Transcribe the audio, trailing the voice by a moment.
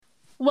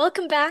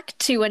Welcome back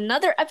to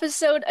another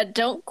episode of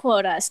Don't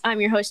Quote Us. I'm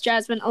your host,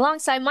 Jasmine,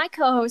 alongside my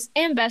co-hosts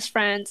and best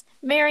friends,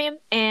 Miriam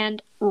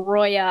and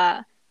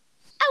Roya.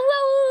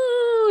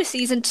 Ow!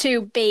 Season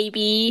 2,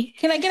 baby.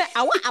 Can I get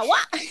an awa awa?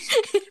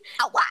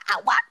 Awa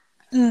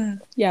awa.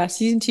 Yeah,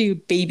 season 2,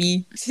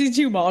 baby. Season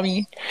 2,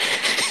 mommy.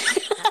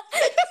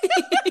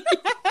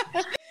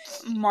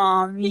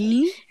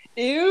 Mommy.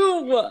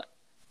 Ew.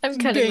 I'm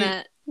cutting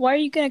that. Why are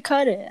you gonna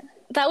cut it?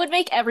 That would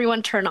make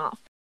everyone turn off.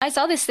 I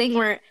saw this thing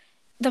where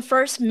the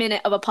first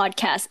minute of a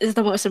podcast is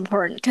the most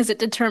important because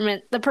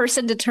the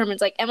person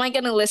determines, like, am I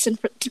going to listen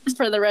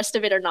for the rest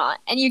of it or not?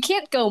 And you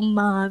can't go,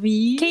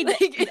 mommy. Okay,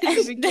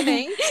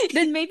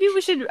 then maybe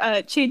we should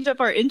change up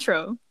our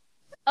intro.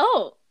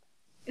 Oh.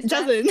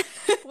 Jasmine.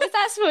 What's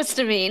that supposed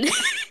to mean?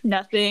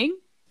 Nothing.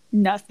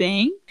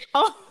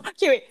 Oh,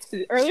 okay,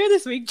 wait. Earlier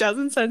this week,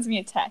 Jasmine sends me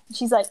a text.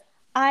 She's like,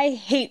 I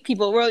hate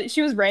people. Well,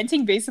 she was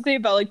ranting basically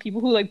about like people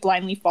who like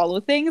blindly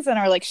follow things and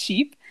are like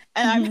sheep.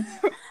 And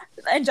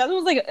and Jasmine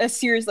was like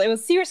it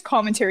was serious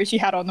commentary she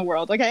had on the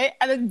world, okay?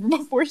 And then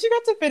before she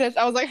got to finish,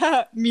 I was like,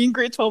 me in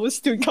grade 12 was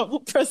student council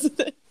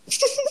president.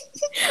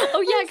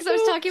 Oh yeah, because I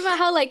was talking about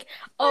how like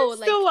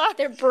they're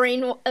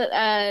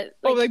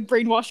like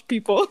brainwashed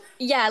people.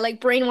 Yeah, like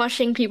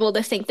brainwashing people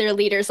to think they're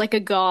leaders like a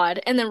god,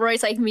 and then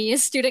Roy's like, me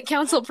as student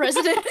council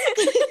president.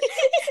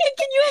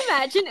 Can you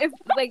imagine if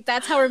like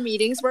that's how our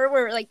meetings were?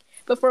 Where like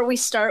before we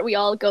start, we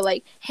all go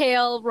like,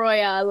 "Hail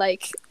Roya!"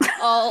 Like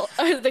all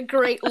the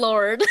great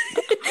lord.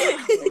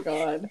 Oh my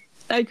god!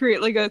 I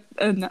create like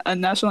a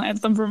national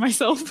anthem for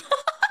myself.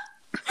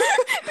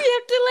 We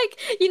have to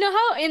like, you know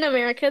how in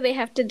America they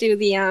have to do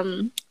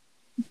the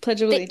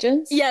Pledge of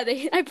Allegiance?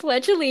 I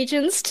pledge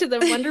allegiance to the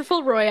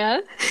wonderful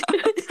Roya.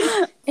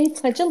 I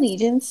pledge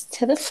allegiance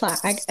to the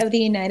flag of the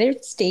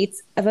United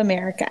States of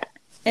America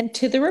and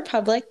to the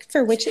republic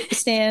for which it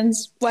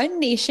stands, one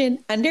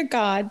nation under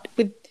God,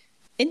 with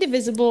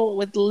indivisible,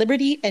 with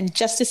liberty and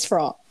justice for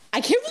all.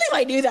 I can't believe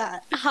I knew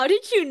that. How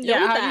did you know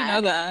that? How do you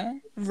know that?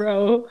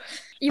 Bro.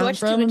 You watch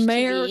from too much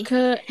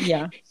America. TV.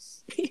 Yeah.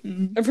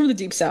 I'm from the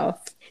deep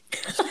south.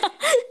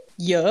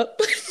 Yup.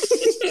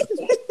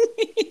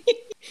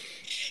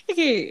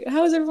 Okay,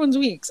 how was everyone's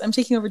weeks? I'm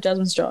taking over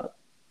Jasmine's job.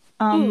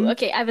 Ooh,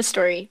 okay, I have a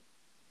story.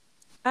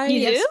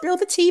 You do? Spill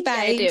the tea,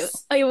 babes. Yeah,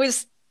 I do. It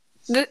was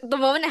the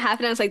moment it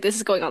happened, I was like, this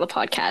is going on the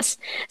podcast.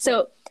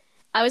 So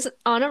I was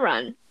on a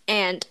run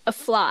and a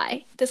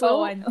fly,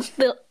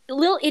 the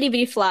little itty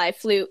bitty fly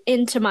flew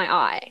into my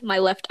eye, my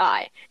left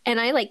eye. And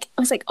I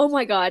was like, oh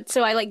my God.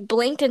 So I like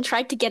blinked and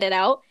tried to get it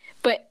out.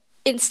 But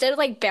instead of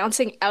like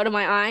bouncing out of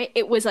my eye,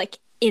 it was like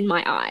in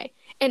my eye.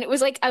 And it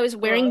was like I was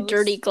wearing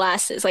dirty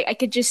glasses. Like I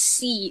could just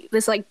see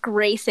this like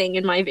gray thing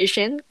in my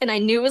vision. And I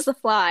knew it was the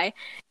fly.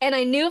 And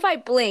I knew if I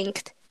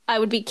blinked, I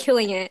would be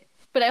killing it.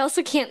 But I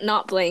also can't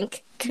not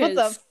blink. What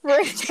the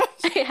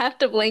frick? I have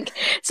to blink.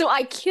 So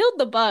I killed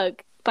the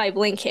bug by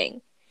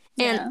blinking.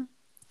 And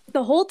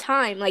the whole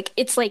time, like,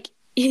 it's like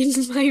in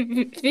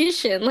my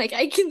vision. Like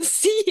I can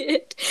see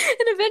it.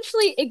 And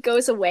eventually it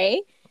goes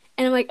away.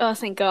 And I'm like, oh,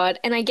 thank God.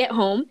 And I get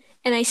home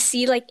and I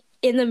see like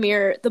in the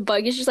mirror, the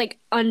bug is just like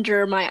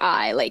under my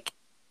eye, like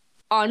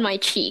on my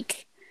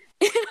cheek.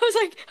 And I was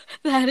like,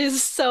 that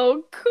is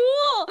so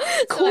cool.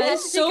 Cool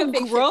is so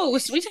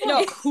gross. We talk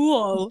about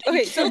cool.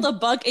 Okay, so the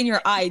bug in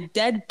your eye,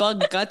 dead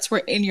bug guts were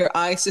in your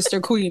eye,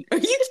 Sister Queen.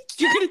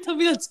 You're gonna tell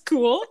me that's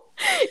cool?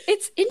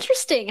 It's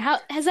interesting. How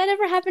has that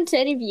ever happened to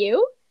any of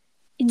you?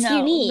 It's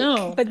unique.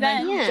 No. But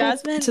then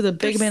Jasmine to the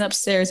big man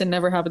upstairs, it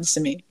never happens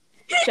to me.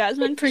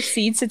 Jasmine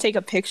proceeds to take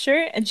a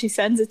picture and she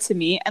sends it to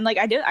me, and like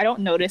I don't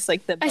notice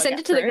like the bug I sent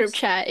it to the group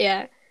chat,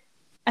 yeah.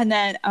 And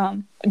then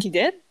you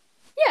did?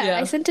 Yeah,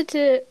 I sent it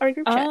to our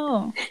group chat.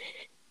 Oh. It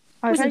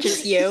wasn't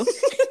just you.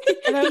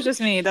 I thought it was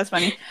just me. That's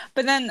funny.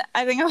 But then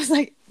I think I was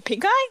like,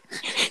 pink eye?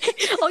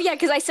 Oh yeah,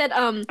 because I said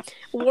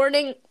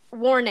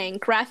warning,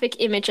 graphic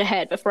image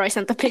ahead before I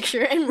sent the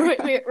picture, and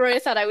Roy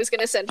thought I was going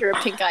to send her a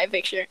pink eye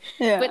picture.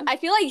 Yeah. But I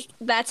feel like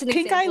that's an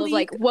example of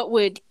like what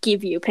would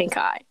give you pink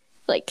eye.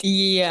 Like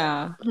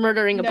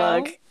murdering a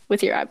bug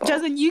with your eyeball.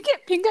 Jasmine, you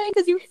get pink eye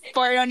because you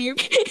fart on your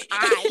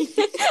eye.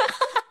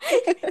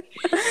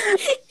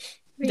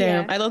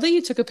 Damn, I love that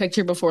you took a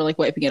picture before like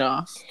wiping it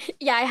off.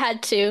 Yeah, I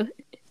had to.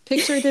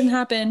 Picture didn't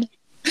happen.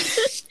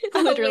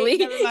 Literally. Wait,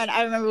 never mind.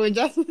 I remember when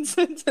Jasmine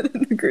sent it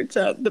in the group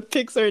chat. The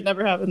picture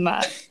never happened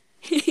that.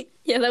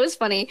 Yeah, that was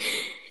funny.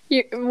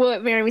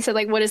 What Mary said,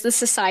 like, what does the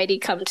society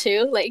come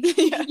to? Like,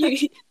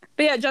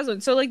 But yeah,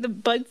 Jasmine, so like the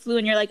bug flew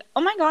and you're like,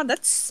 oh my God,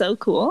 that's so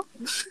cool.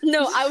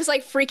 No, I was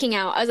like freaking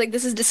out. I was like,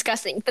 this is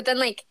disgusting. But then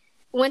like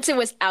once it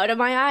was out of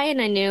my eye and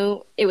I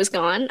knew it was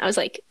gone, I was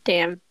like,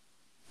 damn,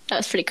 that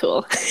was pretty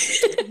cool.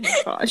 Oh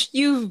my gosh,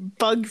 you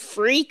bug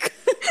freak.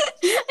 And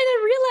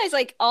I realized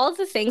like all of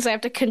the things I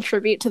have to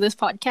contribute to this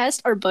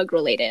podcast are bug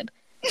related.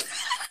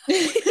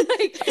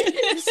 Like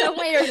some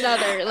way or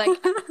another.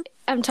 Like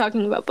I'm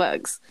talking about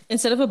bugs.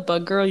 Instead of a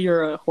bug girl,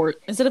 you're a horse.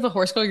 Instead of a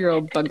horse girl, you're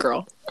a bug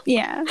girl.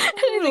 Yeah. I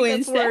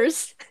think that's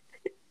worse.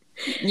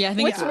 Yeah, I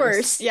think What's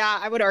worse? Yeah,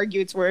 I would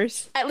argue it's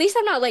worse. At least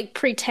I'm not like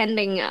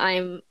pretending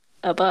I'm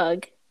a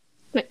bug.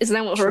 Isn't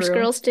that what horse True.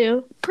 girls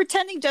do?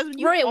 Pretending, Jasmine,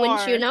 you Roy, are.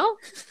 wouldn't you know?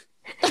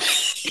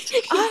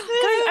 Guys, I'm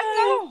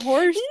not a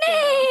horse.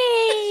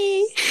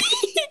 Nay!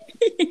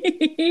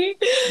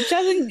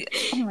 Jasmine,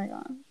 oh my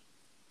god.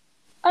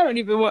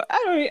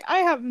 I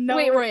have no.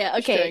 Wait, Roya,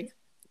 okay. strength.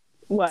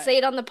 What? Say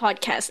it on the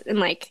podcast and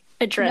like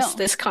address No.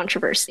 this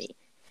controversy.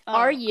 Oh.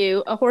 Are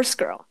you a horse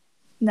girl?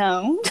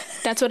 No.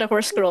 That's what a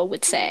horse girl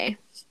would say.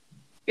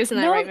 Isn't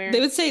that No, right, Mary? They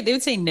would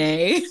say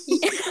nay.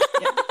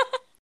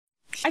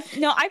 I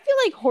feel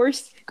like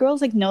horse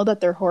girls like know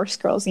that they're horse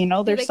girls. You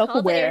know, they're Do they call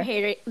self-aware.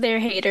 their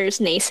haters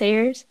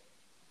naysayers.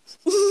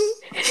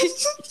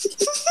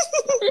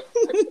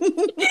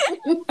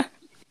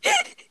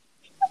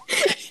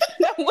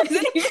 That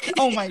wasn't even.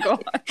 Oh my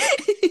god.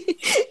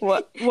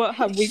 What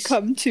have we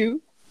come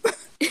to?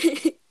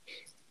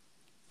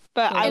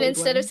 But And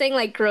instead of saying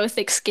like grow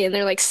thick skin,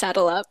 they're like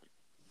saddle up.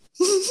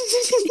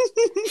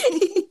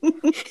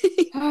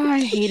 I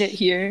hate it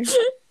here.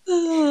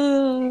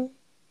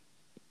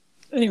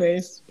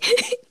 Anyways,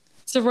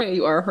 so Roy,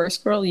 you are a horse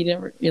girl.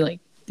 You're like,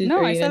 No,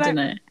 or I you said gonna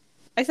deny it?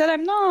 I said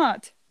I'm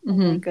not. Oh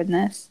my Mhm.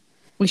 goodness.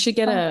 We should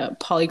get a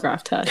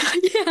polygraph test.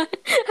 Yeah,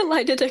 a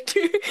lie detector.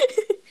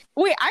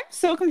 Wait, I'm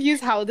so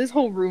confused how this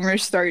whole rumor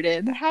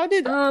started. How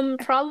did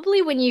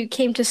Probably when you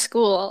came to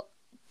school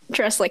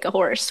dressed like a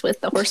horse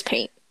with the horse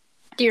paint.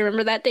 Do you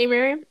remember that day,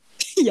 Miriam?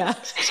 Yeah,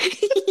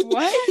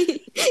 what?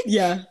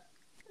 yeah.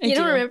 I You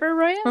don't do. remember,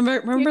 Roya?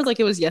 Remember like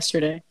it was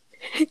yesterday.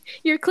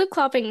 You're clip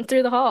clopping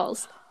through the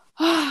halls.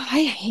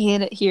 I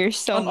hate it here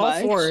so On all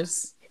much.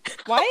 fours.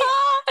 Why?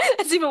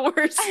 That's even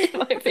worse, in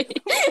my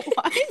opinion.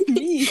 Why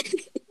me?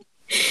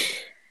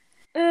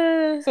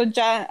 So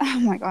oh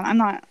my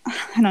god,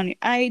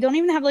 I don't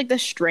even have like the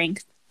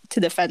strength to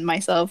defend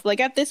myself. Like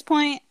at this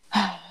point,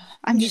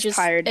 I'm You just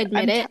tired.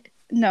 Admit it.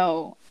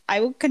 No, I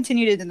will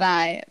continue to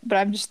deny, but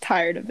I'm just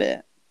tired of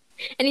it.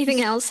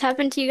 Anything else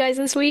happened to you guys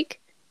this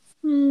week?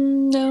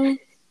 No.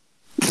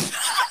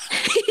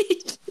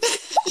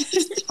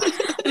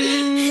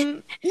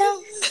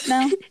 No.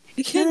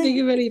 I can't think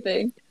of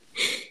anything.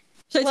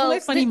 Should I tell Well, my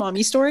funny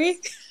mommy story?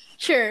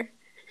 Sure.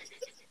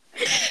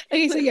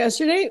 Okay, so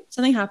yesterday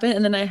something happened,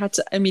 and then I had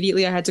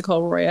to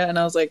call Roya, and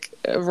I was like,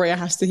 Roya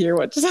has to hear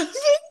what just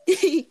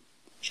happened.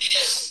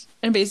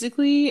 And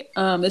basically,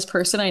 this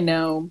person I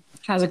know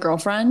has a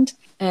girlfriend,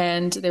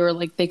 and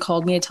they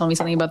called me to tell me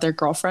something about their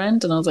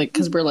girlfriend, and I was like,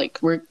 because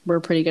we're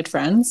pretty good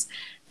friends,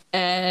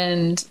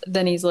 and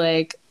then he's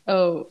like,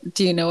 oh,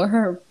 do you know what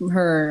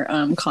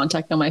her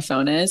contact on my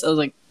phone is? I was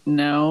like,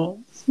 no,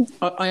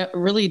 I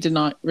really did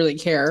not really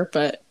care,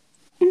 but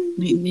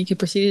he could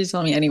proceed to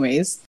tell me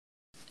anyways.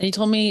 And he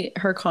told me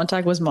her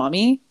contact was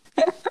mommy.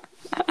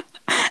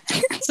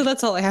 So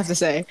that's all I have to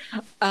say.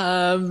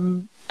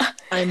 I'm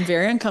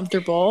very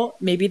uncomfortable.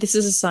 Maybe this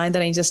is a sign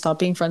that I need to stop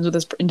being friends with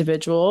this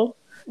individual.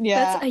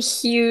 Yeah. That's a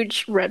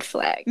huge red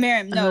flag.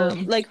 Miriam, no,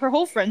 like her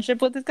whole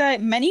friendship with this guy,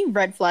 many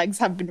red flags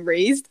have been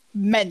raised.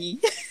 Many.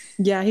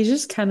 Yeah, he's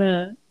just kind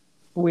of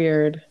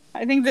weird.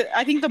 I think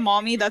the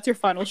mommy, that's your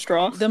final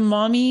straw. The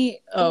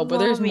mommy, but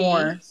there's Mommy.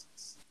 more.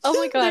 Oh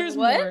my god, There's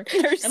what? more.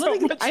 There's so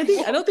much I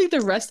don't think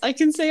the rest I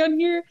can say on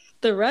here.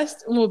 The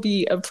rest will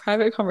be a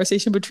private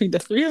conversation between the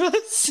three of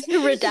us.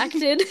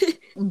 Redacted.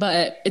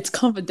 But it's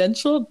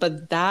confidential,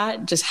 but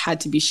that just had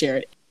to be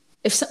shared.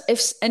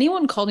 If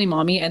anyone called me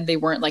mommy and they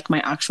weren't like my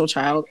actual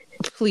child,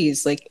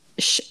 please like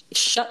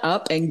shut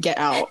up and get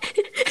out.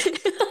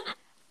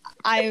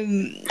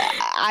 I'm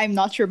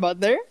not your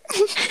mother.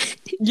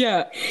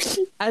 Yeah.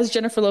 As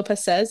Jennifer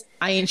Lopez says,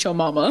 I ain't your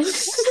mama.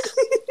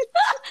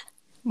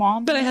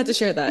 Mom. But I had to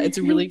share that. It's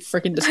really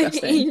freaking I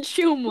disgusting. ain't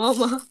your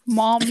mama.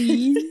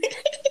 Mommy.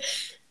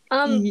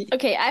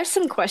 Okay, I have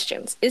some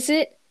questions. Is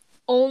it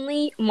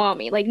only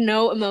mommy? Like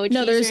no emojis?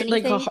 No, there's or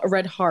like anything? a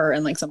red heart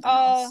and like something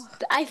else.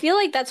 I feel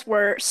like that's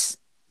worse.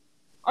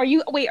 Are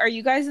you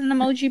guys an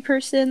emoji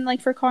person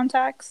like for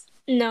contacts?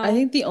 No. I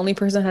think the only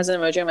person that has an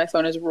emoji on my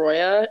phone is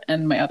Roya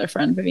and my other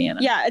friend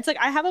Viviana. Yeah, it's like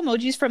I have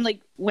emojis from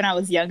like when I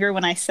was younger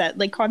when I set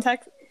like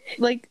contact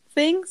like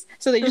things.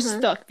 So they just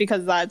stuck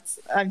because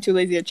I'm too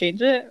lazy to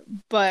change it.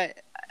 But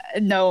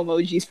no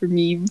emojis for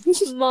me.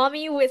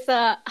 Mommy with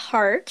a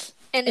heart.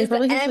 And It is the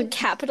probably has, M like-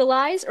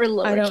 capitalized or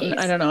lowercase?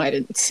 I don't know. I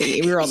didn't see.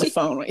 We were on the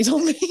phone when he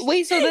told me.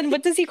 Wait, so then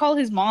what does he call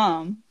his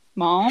mom?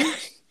 Mom?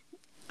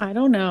 I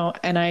don't know,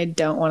 and I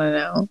don't want to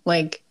know.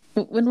 Like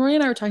when Rory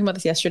and I were talking about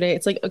this yesterday,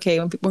 it's like okay,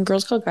 when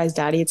girls call guys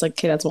daddy, it's like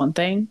okay, that's one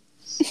thing.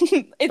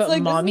 It's But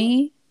like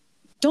mommy,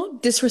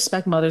 don't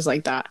disrespect mothers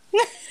like that.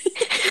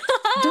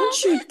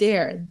 Don't you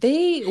dare.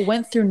 They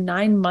went through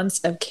 9 months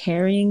of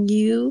carrying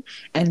you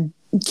and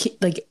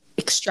like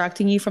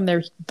extracting you from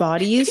their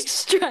bodies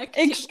extract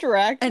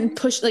and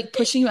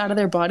pushing you out of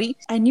their body,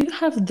 and you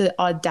have the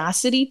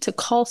audacity to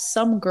call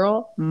some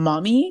girl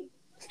mommy.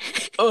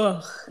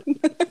 Ugh.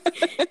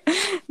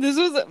 This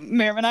was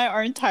Miriam and I,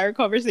 our entire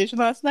conversation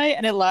last night,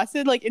 and it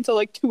lasted like until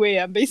like 2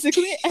 a.m.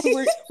 basically,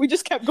 and we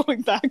just kept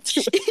going back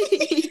to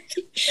it.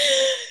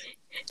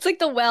 It's like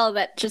the well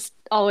that just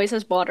always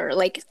has water.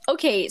 Like,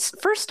 okay,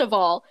 first of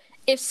all,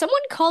 if someone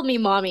called me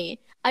mommy,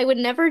 I would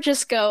never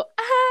just go,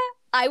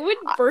 I would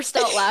burst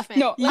out laughing.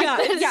 No, yeah,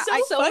 that is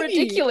so funny.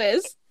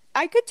 ridiculous.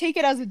 I could take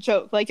it as a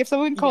joke. Like if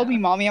someone called me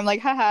mommy, I'm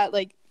like, haha,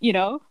 like, you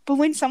know. But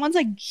when someone's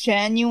like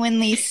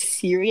genuinely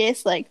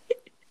serious, like,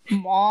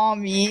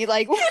 mommy,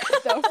 like,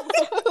 what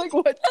the like,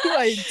 what do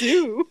I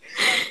do?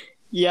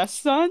 Yes,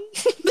 son.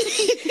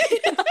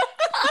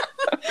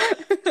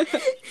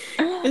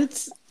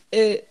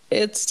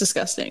 It's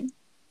disgusting.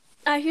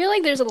 I feel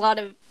like there's a lot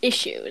of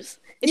issues.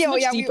 It's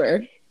much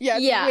deeper.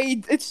 Yeah.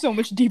 It's so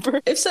much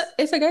deeper.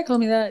 If a guy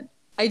called me that,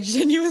 I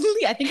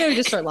think I would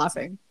just start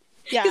laughing.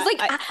 Yeah. Because like,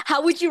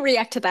 how would you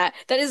react to that?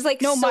 That is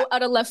like so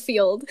out of left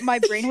field. My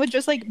brain would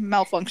just like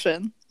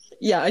malfunction.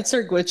 Yeah, I'd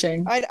start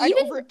glitching. I'd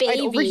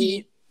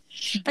overheat.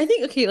 I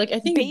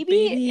think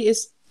baby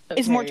is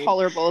more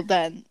tolerable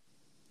than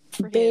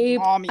babe.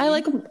 Mommy.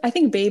 I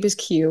think babe is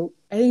cute.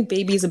 I think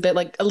baby is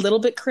a little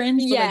bit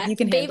cringe, but like you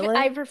can babe, handle it.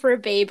 I prefer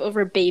babe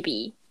over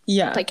baby.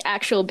 Yeah. Like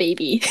actual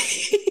baby.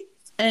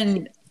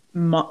 And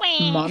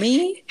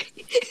mommy?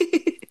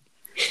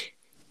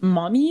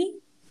 Mommy?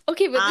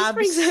 Okay, but this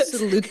brings up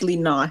absolutely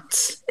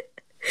not.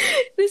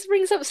 This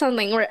brings up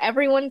something where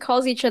everyone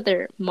calls each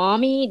other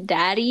mommy,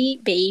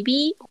 daddy,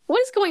 baby.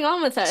 What is going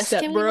on with us?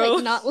 Step Can bro. we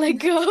like not let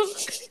go?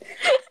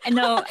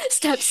 No,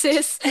 step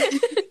sis.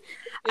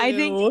 I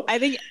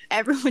think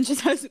everyone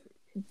just has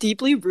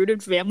deeply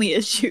rooted family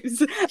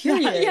issues.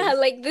 Yeah,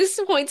 like this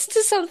points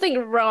to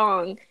something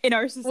wrong in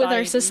our society. With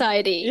our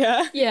society.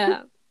 Yeah.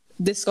 Yeah.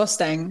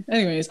 Disgusting.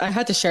 Anyways, I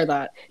had to share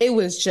that. It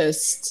was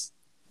just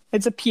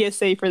it's a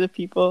PSA for the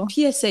people.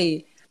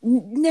 PSA.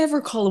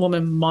 Never call a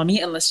woman mommy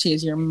unless she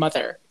is your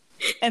mother.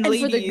 And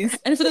ladies.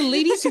 For the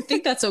ladies who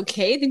think that's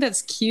okay, think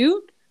that's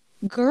cute,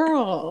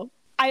 girl.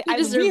 I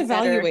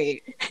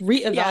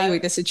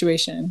reevaluate the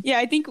situation. Yeah,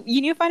 I think you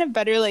need to find a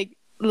better like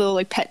little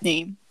like pet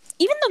name.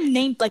 Even the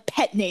name like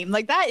pet name,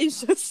 like that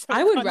is just so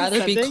I would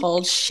rather be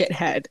called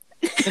shithead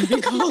than be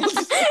called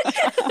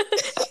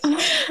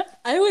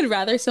I would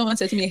rather someone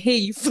say to me, "Hey,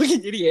 you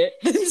fucking idiot,"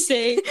 than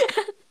say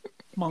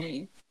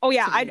mommy. Oh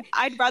yeah,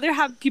 I'd rather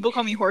have people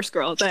call me horse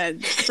girl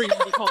than for you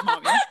to be called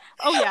mommy.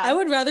 Oh yeah. I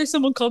would rather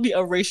someone call me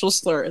a racial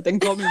slur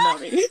than call me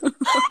mommy.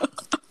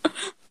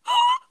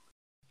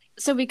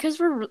 So because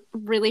we're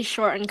really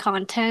short on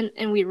content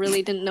and we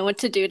really didn't know what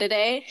to do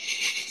today,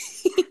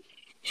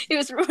 it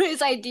was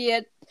Roya's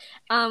idea.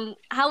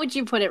 How would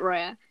you put it,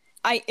 Roya?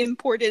 I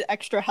imported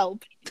extra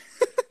help.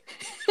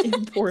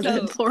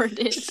 Imported.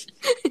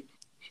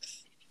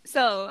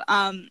 So,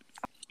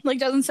 like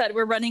Dozen said,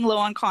 we're running low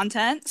on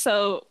content,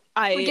 so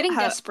we're getting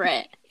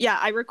desperate. Yeah,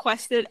 I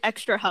requested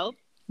extra help.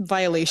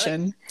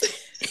 Violation.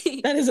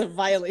 That is a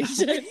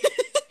violation.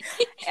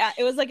 Yeah,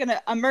 it was like an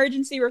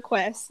emergency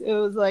request. It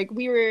was like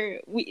we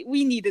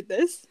needed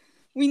this.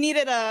 We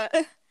needed a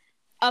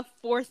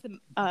fourth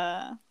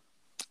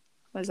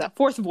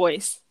fourth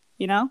voice,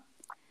 you know?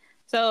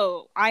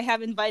 So I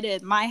have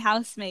invited my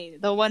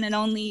housemate, the one and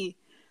only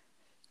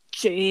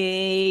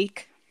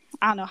Jake.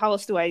 I don't know,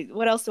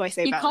 what else do I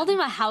say about him? You called him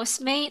a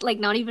housemate, like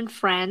not even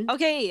friend?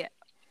 Okay.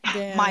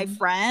 Damn. My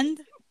friend.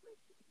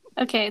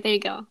 Okay, there you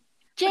go.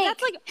 Jake. But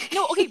that's like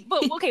no.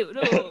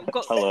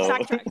 Go. Hello.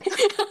 Backtrack.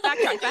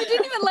 I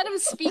didn't even let him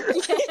speak yet.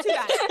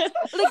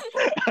 Like,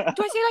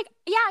 do I say like,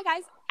 yeah,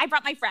 guys, I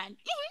brought my friend?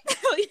 Is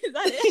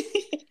that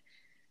it?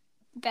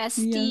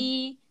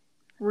 Bestie,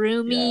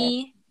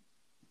 roomie,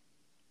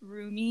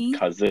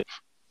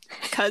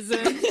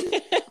 cousin,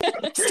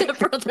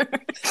 stepbrother,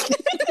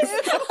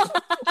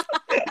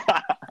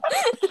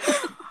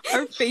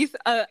 or faith,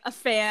 a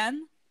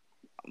fan,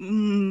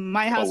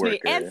 my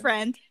housemate Coworker. and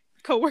friend,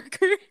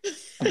 coworker,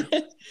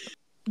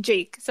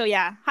 Jake. So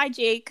yeah, hi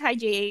Jake.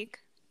 Hey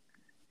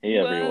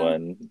Whoa.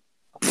 everyone.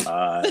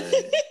 How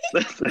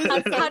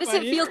does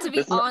it feel to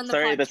be on the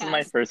podcast? This is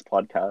my first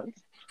podcast.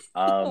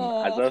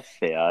 As a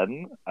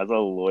fan, as a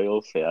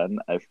loyal fan,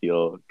 I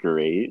feel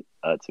great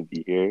to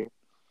be here.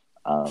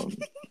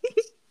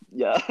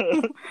 Yeah.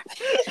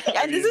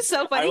 And this is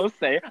so funny.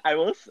 I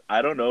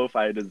don't know if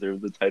I deserve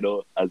the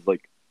title as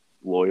like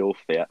loyal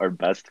fan or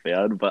best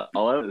fan, but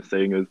all I was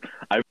saying is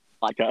I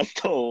podcast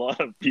to a lot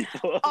of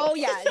people. Oh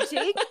yeah,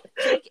 Jake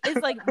is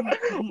like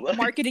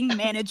marketing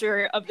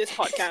manager of this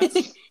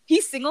podcast.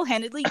 He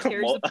single-handedly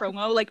carries the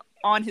promo like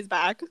on his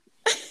back.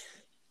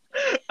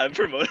 I've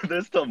promoted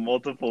this to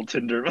multiple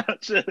Tinder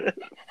matches.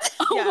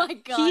 Oh my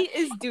god. He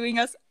is doing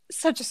us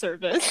such a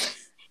service.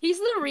 He's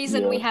the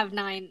reason we have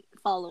 9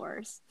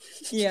 followers.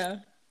 Yeah.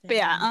 But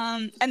yeah,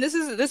 and this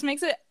is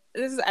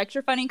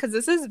extra funny because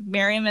this is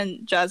Miriam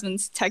and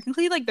Jasmine's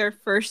technically like their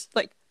first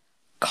like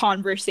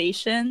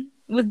conversation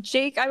with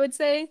Jake, I would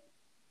say.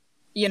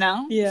 You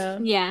know? Yeah.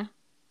 Yeah.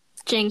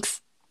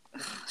 Jinx.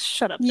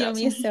 Shut up,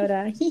 Yummy Jasmine.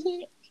 soda.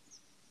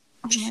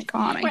 Oh my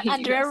god, I We're hate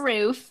under you a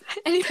roof.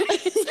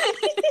 Anyways.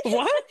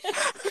 What?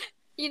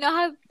 You know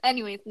how...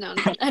 Anyways, no,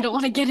 I don't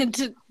want to get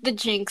into the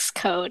Jinx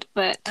code,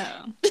 but...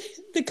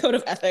 The code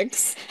of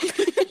ethics.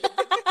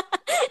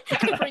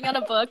 I bring out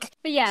a book.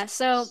 But yeah,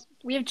 so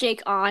we have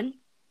Jake on.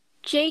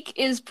 Jake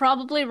is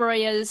probably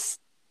Roya's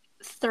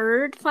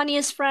 3rd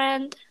funniest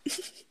friend.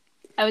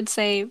 I would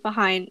say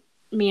behind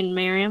me and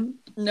Miriam.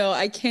 No,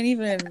 I can't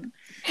even.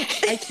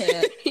 I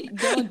can't.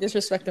 Don't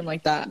disrespect him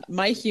like that.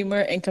 My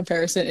humor in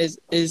comparison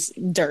is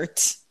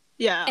dirt.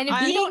 Yeah. And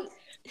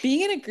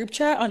Being in a group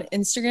chat on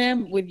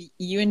Instagram with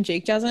you and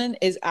Jake Jasmine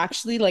is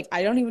actually like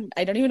I don't even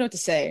know what to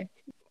say.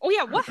 Oh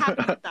yeah, what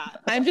happened with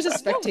that? I'm just a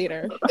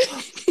spectator.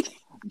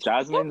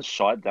 Jasmine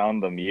shot down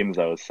the memes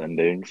I was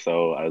sending,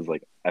 so I was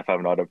like, if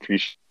I'm not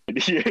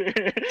appreciated here,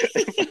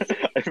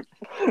 I don't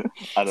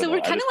So know. we're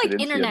I kind of just like didn't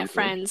see internet anything.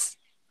 friends.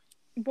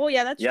 Well,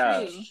 yeah, that's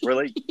Yeah, true. we're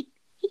like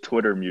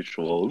Twitter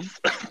mutuals.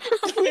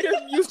 Twitter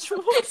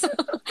mutuals.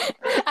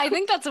 I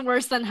think that's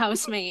worse than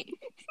housemate.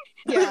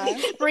 Yeah.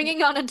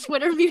 Bringing on a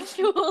Twitter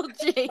mutual,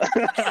 Jake.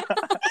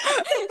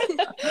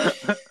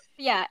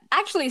 Yeah,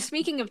 actually,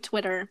 speaking of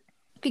Twitter,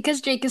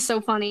 because Jake is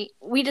so funny,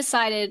 we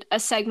decided a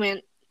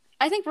segment.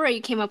 I think Roy,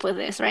 you came up with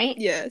this, right?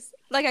 Yes.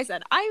 Like I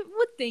said, I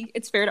would think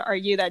it's fair to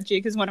argue that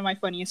Jake is one of my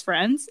funniest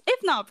friends. If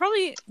not,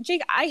 probably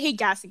Jake, I hate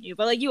gassing you,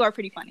 but like you are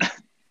pretty funny.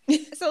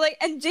 So like,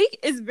 and Jake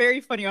is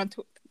very funny on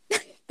Twitter.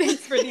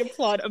 Thanks for the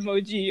applaud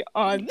emoji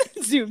on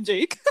Zoom,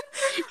 Jake.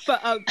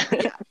 But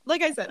yeah,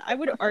 like I said, I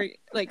would argue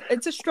like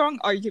it's a strong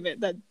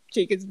argument that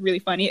Jake is really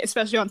funny,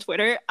 especially on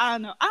Twitter. I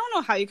don't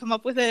know how you come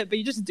up with it, but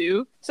you just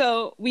do.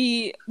 So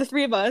the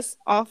three of us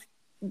off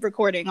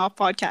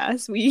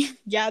podcast, we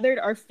gathered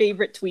our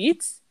favorite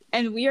tweets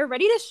and we are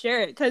ready to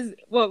share it because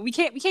we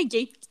can't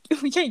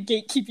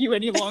gatekeep you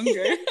any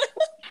longer.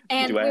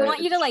 And we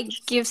want you to like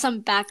give some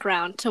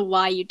background to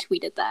why you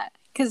tweeted that.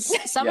 Because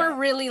some are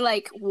really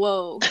like,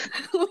 whoa,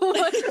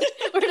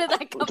 where did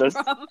that come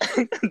from?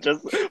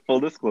 Just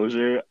full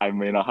disclosure, I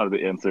may not have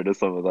the answer to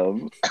some of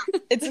them.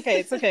 It's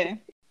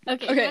okay.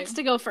 Okay, who wants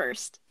to go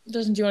first?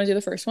 Justin, do you want to do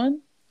the first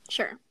one?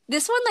 Sure.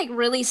 This one like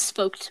really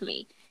spoke to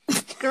me.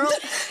 Girl,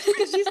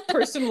 because she's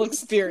personal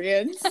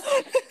experience.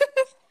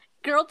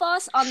 Girl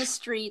boss on the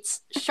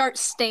streets, sharp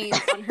stain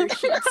on her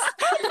sheets.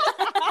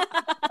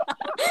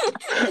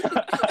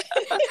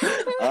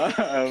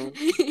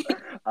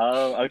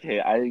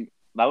 Okay,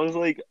 that was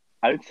like,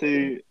 I would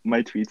say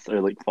my tweets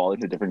are like fall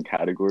into different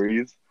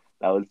categories.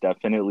 That was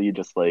definitely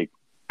just like,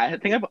 I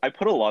think I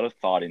put a lot of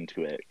thought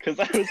into it because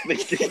I was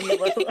thinking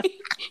about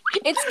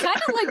it's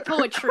kind of like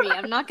poetry,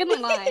 I'm not gonna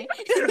lie.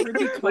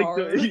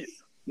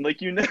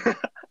 like you know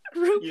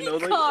Ruby you know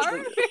Carr.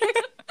 like,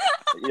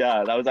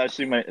 yeah, that was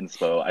actually my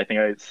inspo. I think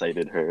I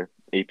cited her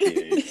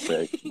APA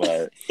sick,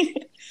 but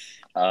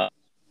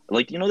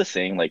like you know the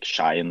saying like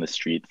shy in the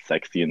streets,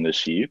 sexy in the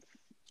sheets.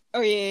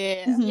 Oh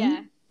yeah. Mm-hmm.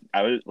 Yeah.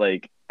 I was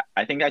like,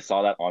 I think I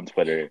saw that on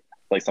Twitter,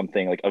 like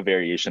something like a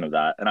variation of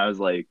that, and I was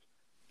like,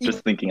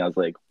 just thinking, I was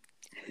like,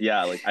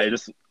 yeah, like I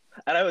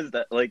was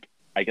like,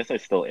 I guess I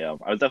still am.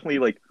 I was definitely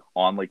like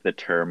on like the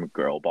term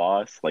girl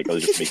boss, like I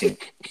was just making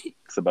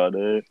jokes about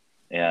it,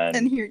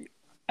 and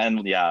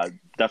yeah,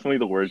 definitely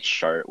the word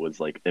 "shart" was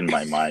like in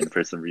my mind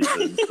for some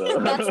reason. So.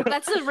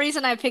 That's the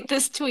reason I picked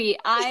this tweet.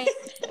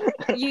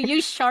 You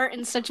use "shart"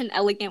 in such an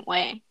elegant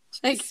way.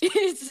 Like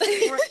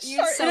it's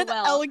used so in an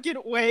well.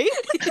 elegant way.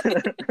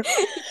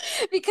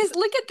 Because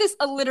look at this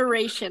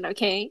alliteration,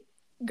 okay?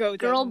 Go,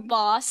 girl Jasmine.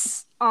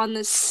 boss on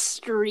the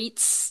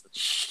streets,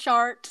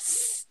 shart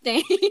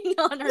stain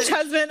on her.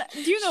 Jasmine,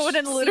 do you know what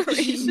an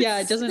alliteration is?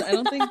 Yeah, it doesn't. I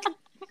don't think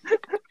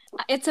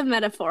it's a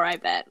metaphor, I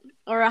bet,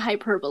 or a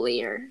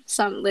hyperbole, or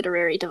some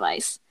literary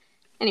device.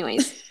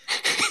 Anyways,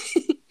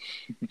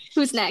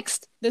 who's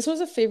next? this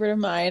was a favorite of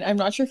mine. I'm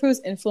not sure if it was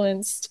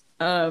influenced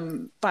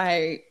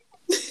by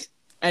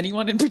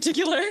anyone in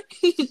particular,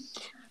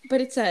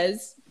 but it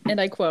says, and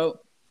I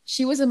quote,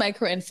 "She was a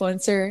micro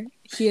influencer.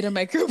 He had a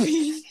micro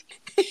bean.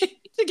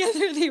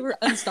 Together they were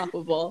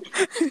unstoppable."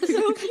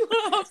 So if you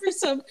want to offer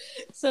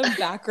some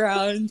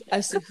background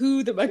as to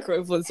who the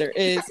micro influencer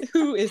is,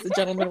 who is the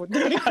gentleman with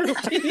the micro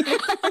bean?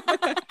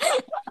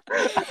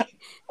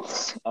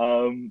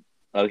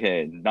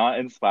 Okay, not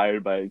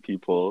inspired by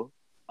people.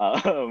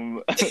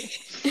 I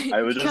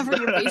would just Cover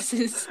your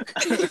bases.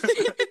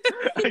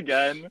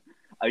 again.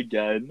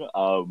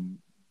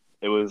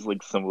 It was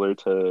like similar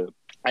to.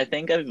 I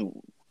think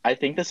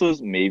this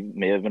was may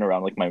have been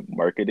around like my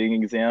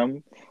marketing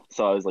exam.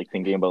 So I was like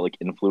thinking about like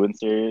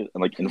influencers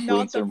and like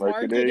influencer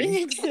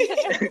marketing.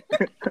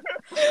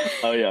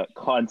 Oh yeah,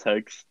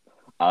 context.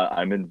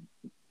 I'm in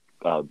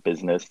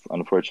business,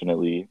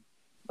 unfortunately.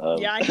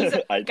 Guys,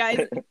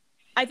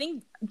 I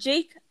think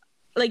Jake,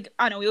 like,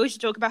 I know we always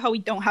joke about how we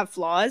don't have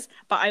flaws,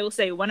 but I will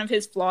say one of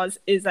his flaws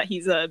is that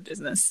he's a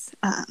business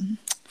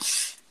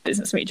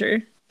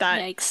major.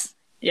 Yikes.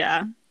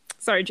 Yeah.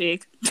 Sorry,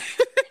 Jake.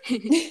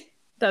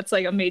 That's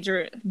like a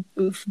major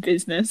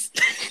business.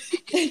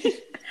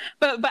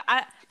 but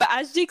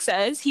as Jake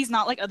says, he's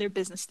not like other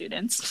business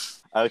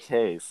students.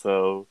 Okay,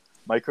 so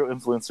micro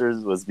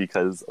influencers was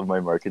because of my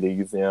marketing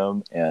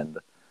exam, and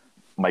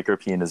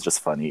micropene is just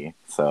funny.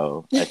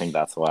 So I think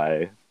that's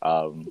why.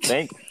 I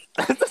mean,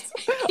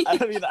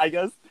 I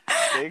guess.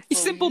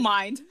 Simple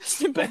mind.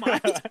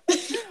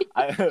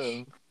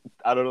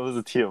 I don't know if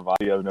it's a TMI.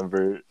 I've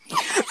never.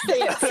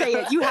 Say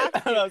it. You have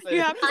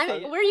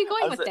to. Where are you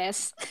going with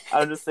this?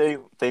 I'm just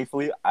saying.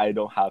 Thankfully, I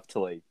don't have to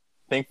like.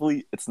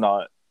 Thankfully, it's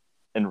not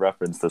in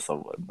reference to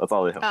someone. That's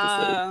all I have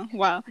to say.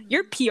 Wow.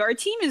 Your PR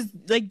team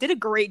did a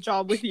great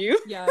job with you.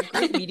 Yeah,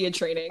 great media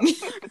training.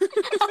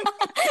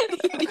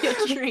 Media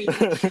training.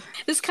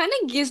 This kind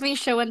of gives me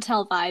show and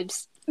tell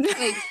vibes.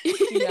 Like,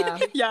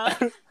 Yeah.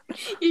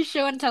 you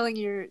show and telling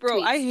your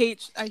Bro,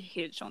 tweets. I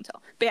hate show and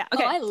tell. But yeah,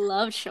 okay. Oh, I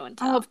love show and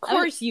tell. Oh, of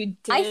course you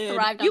did. I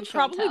thrived on You show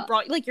and probably tell.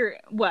 brought like your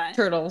what?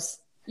 Turtles.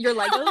 Your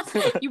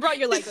Legos? You brought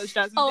your Legos,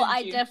 Jasmine. Oh, didn't I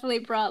you? definitely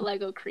brought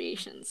Lego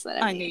creations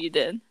that I knew you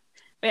did.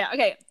 But yeah,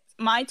 okay.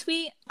 My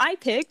tweet, I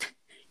picked,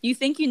 you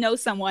think you know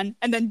someone,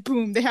 and then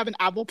boom, they have an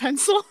Apple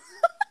Pencil.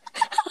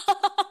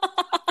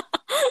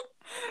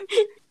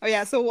 Oh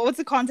yeah, so what's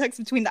the context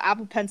between the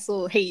Apple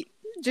Pencil hate,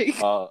 Jake?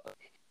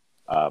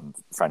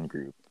 Friend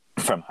group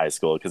from high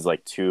school, because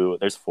like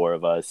there's 4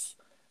 of us.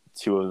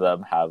 2 of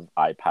them have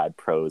iPad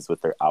Pros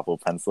with their Apple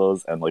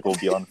Pencils, and like we'll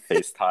be on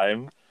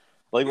FaceTime.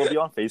 Like we'll be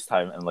on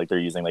FaceTime, and like they're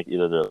using like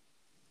either the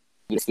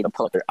you see them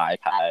pull up their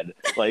iPad,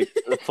 like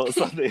pull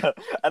something up.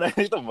 And I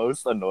think the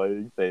most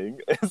annoying thing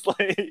is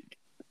like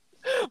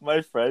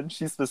my friend,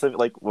 she's specific,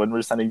 like when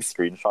we're sending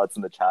screenshots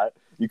in the chat,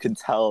 you can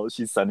tell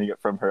she's sending it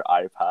from her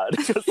iPad.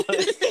 Just,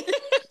 like,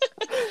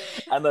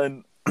 and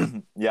then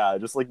yeah,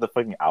 just like the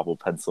fucking Apple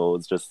Pencil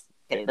is just,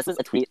 hey, this is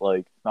a tweet,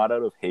 like not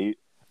out of hate,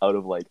 out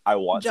of like I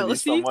want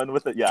jealousy? to be someone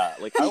with it. Yeah,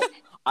 like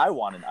I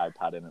want an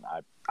iPad and an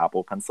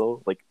Apple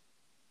Pencil. Like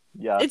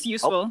yeah, It's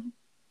useful.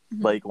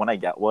 like when I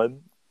get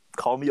one,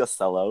 call me a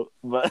sellout.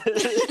 But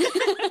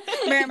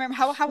Miriam,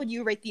 how would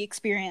you rate the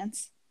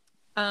experience?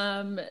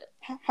 Um,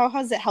 How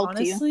has it helped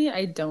you? honestly,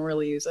 I don't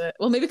really use it.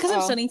 Well, maybe because I'm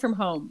Oh. studying from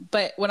home.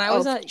 But when I Oh,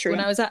 was at true.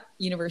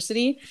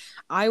 university,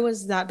 I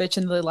was that bitch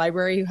in the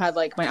library who had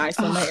like my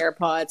iPhone, my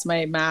AirPods,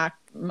 my Mac,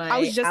 I my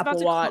was just about Apple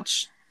to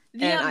Watch,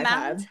 and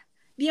iPad.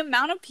 The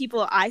amount of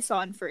people I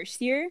saw in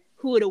first year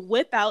who would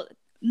whip out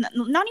not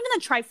even a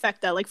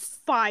trifecta, like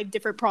 5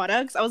 different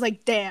products. I was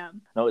like,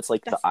 damn. no, it's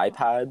like That's the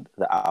iPad,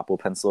 the Apple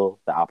Pencil,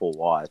 the Apple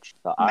Watch,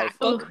 the MacBook.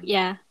 Oh, iPhone,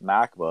 yeah.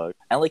 MacBook,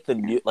 and like the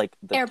new like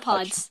the AirPods.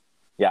 touch-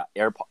 yeah,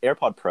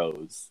 AirPod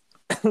Pros,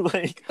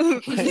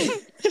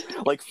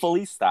 like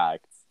fully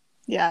stacked.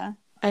 Yeah.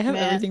 I have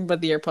Man. everything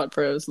but the AirPod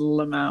Pros.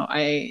 Lamau.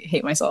 I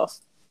hate myself.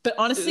 But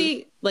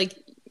honestly, like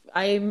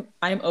I'm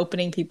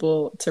opening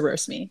people to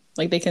roast me.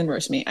 Like they can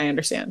roast me. I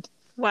understand.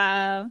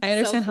 Wow. I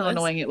understand how Selfless.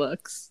 annoying it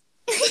looks.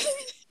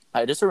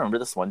 I just remember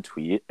this one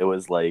tweet. It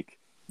was like,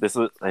 this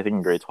was, I think,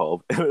 in grade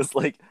 12. It was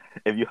like,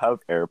 if you have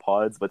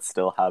AirPods but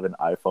still have an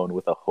iPhone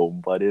with a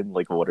home button,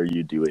 like, what are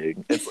you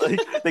doing? It's like,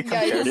 they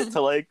compared it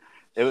to like,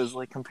 it was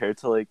like compared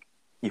to like,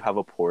 you have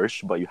a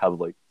Porsche, but you have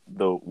like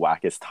the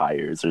wackest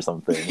tires or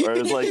something. Or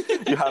it was like,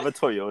 you have a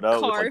Toyota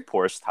with Car. like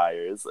Porsche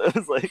tires. It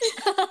was like,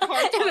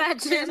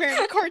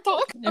 Imagine. Car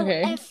talk.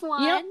 Okay.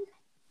 F1.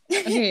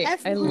 Yep. Okay. I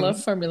F1.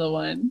 love Formula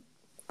One.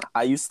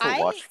 I used to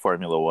I- watch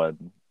Formula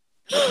One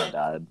with my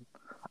dad.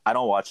 I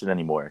don't watch it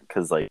anymore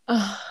because like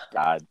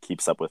dad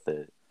keeps up with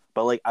it.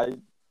 But like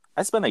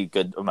I spent a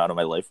good amount of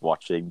my life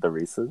watching the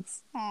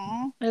races.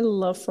 Aw. I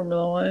love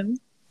Formula One.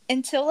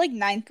 Until like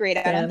 9th grade,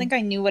 I Sedan. don't think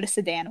I knew what a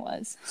sedan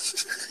was.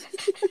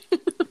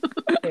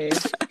 Okay,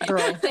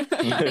 girl.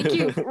 Thank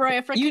you,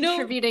 Roya, for You know-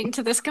 contributing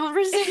to this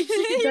conversation.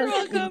 You're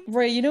welcome.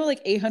 Right, you know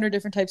like 800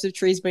 different types of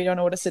trees, but you don't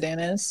know what a sedan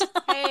is.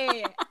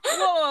 Hey,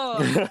 whoa!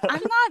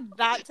 I'm not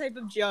that type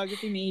of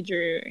geography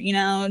major. You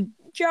know,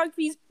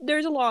 geography's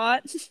there's a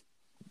lot.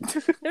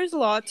 There's a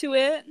lot to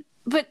it.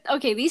 But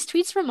okay, these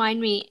tweets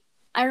remind me.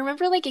 I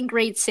remember, like in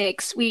grade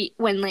 6,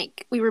 when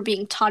we were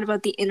being taught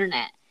about the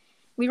internet,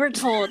 we were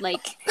told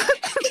like,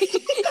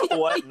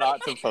 What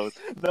not to post?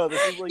 No,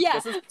 this is like Yeah.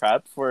 this is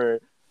prep for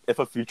if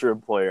a future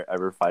employer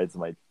ever finds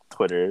my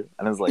Twitter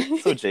and is like,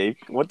 so Jake,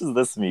 what does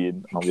this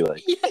mean? And I'll be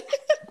like,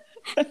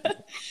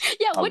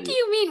 yeah, what do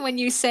you mean when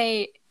you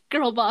say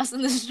girl boss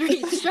in the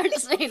street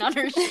starts saying on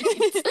her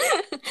streets?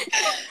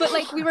 But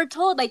like we were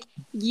told, like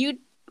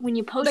when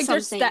you post Like,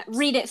 there's something, steps.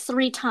 read it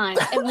 3 times.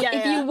 And Yeah,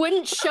 if yeah. you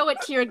wouldn't show it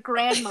to your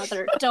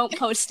grandmother, don't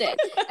post it.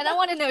 And I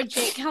want to know,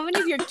 Jake, how many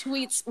of your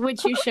tweets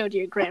would you show to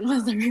your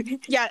grandmother? You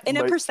Yeah, in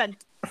a Like-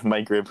 percent.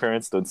 my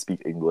grandparents don't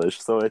speak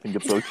English, so I think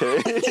it's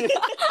okay.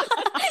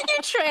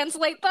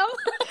 translate them?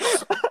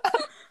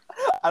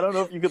 I don't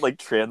know if you could like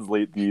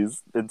translate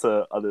these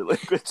into other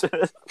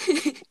languages.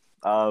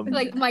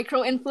 Like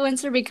micro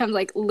influencer becomes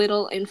like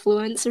little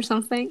influence or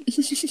something.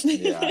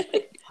 Yeah.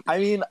 I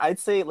mean, I'd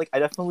say like I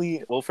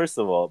definitely, well, first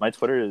of all, my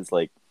Twitter is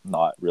like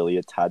not really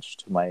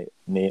attached to my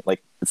name.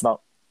 Like it's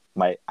not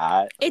my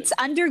at. It's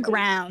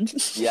underground.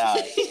 Yeah,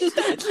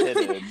 it's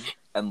hidden.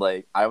 And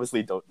like I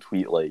obviously don't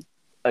tweet like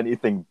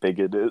anything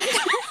bigoted.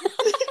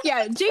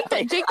 Yeah, Jake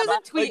doesn't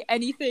not, tweet like-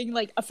 anything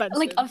like offensive.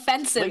 Like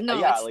offensive. Like, No,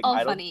 yeah, it's like, all I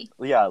don't- funny.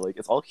 Yeah, like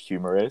it's all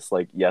humorous.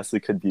 Like yes,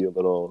 it could be a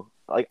little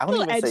like I don't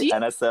Little even edgy?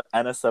 say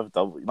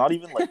NSFW. Not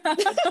even like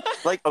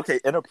like okay,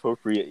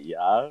 inappropriate,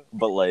 yeah,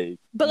 but like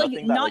like,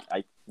 nothing not- that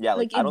like I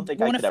like, I it don't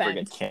think I won't could ever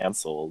offend. get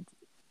canceled.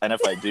 And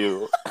if I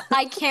do,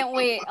 I can't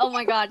wait. Oh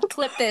my god,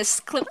 clip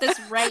this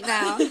right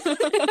now.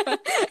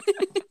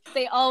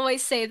 They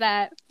always say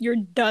that. You're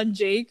done,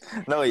 Jake.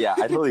 No, yeah,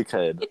 I totally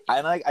could.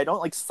 I don't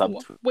like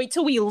subtweet. Wait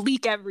till we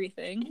leak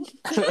everything.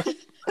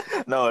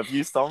 No, if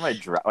you saw my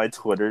my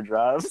Twitter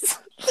drafts,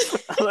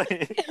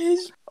 like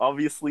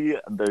obviously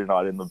they're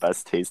not in the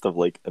best taste of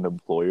like an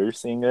employer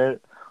seeing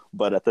it,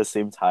 but at the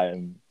same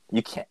time,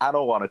 you can't. I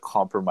don't want to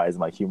compromise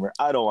my humor.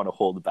 I don't want to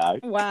hold back.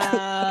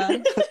 Wow.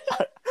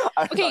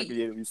 I'm Okay. not going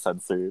to be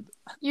censored.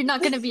 You're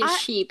not gonna be a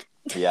sheep.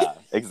 Yeah,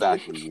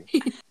 exactly.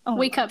 Oh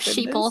Wake my up, goodness.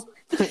 sheeple,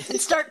 and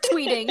start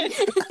tweeting.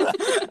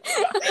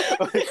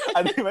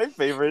 I think my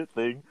favorite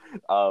thing,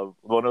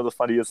 one of the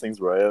funniest things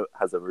Roya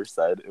has ever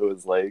said, it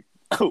was like,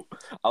 oh,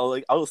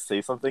 I'll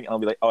say something and I'll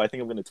be like, oh, I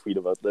think I'm gonna tweet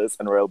about this,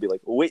 and Roya will be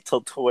like, wait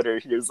till Twitter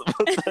hears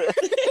about this.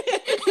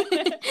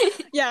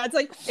 Yeah, it's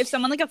like if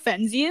someone like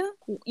offends you,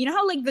 you know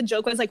how like the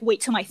joke was like, wait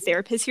till my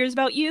therapist hears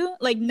about you?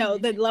 Like, no,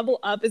 the level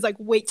up is like,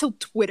 wait till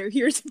Twitter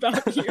hears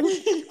about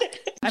you.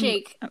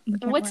 Jake,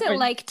 what's it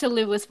like to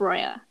live with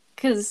Roya?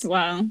 Because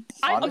Wow.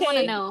 I Honestly, want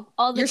to know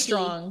all the You're tea.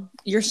 strong.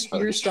 You're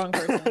a strong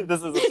person.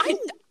 This is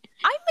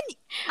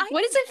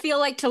What does it feel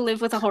like to live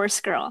with a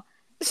horse girl?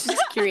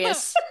 Just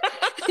curious.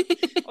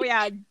 Oh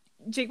yeah,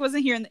 Jake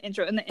wasn't here in the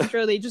intro. In the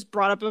intro, they just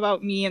brought up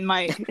about me and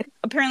my.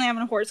 Apparently, I'm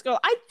a horse girl.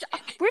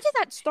 Where did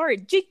that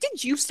start? Jake,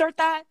 did you start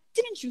that?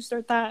 Didn't you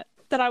start that?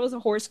 That I was a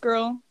horse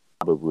girl.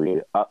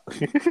 probably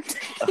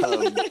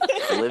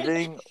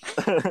living.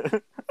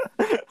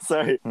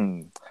 Sorry.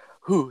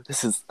 Whew,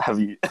 this is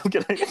heavy.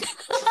 Okay.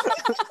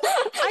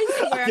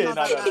 I swear I'm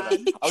not that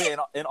bad. Okay,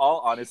 in all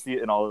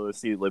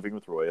honesty, living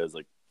with Roya is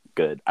like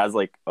good. As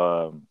like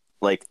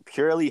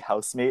purely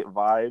housemate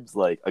vibes,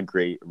 like a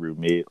great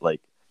roommate,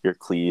 like you're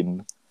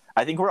clean.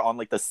 I think we're on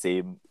like the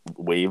same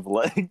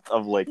wavelength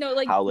of like, No,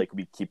 like- how like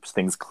we keep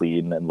things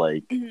clean and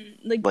like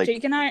Like Like-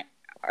 Jake and I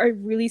are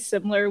really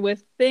similar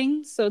with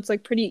things, so it's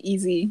like pretty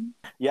easy.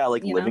 yeah,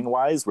 like You know? living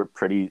wise, we're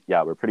pretty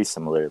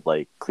similar.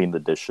 Like clean the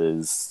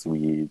dishes,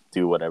 we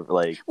do whatever.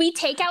 Like We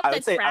take out I the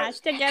would say trash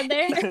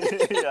together,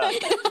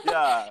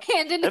 yeah.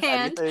 hand in If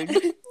hand.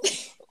 anything,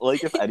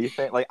 if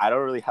anything, like I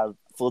don't really have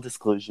full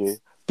disclosure.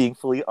 Being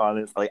fully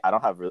honest, like I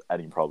don't have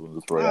any problems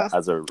with Roya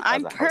as a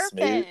I'm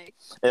housemate. perfect.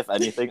 If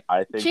anything,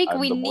 I think Jake, I'm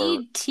we the more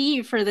need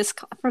tea for this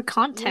for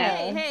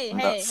content.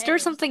 Hey, Stir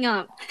something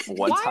up.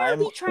 one Why are time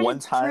we trying one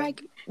to time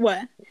drag-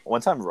 What?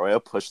 one time Roya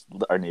pushed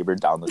our neighbor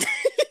down the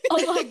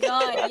Oh my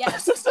god,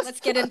 yes. Let's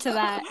get into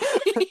that.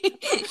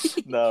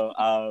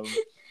 no.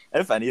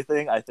 If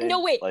anything, I think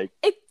No, wait. like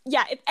If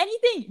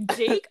anything,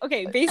 Jake.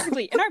 Okay,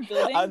 basically, in our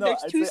building, I know,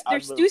 there's I'd two. say I'm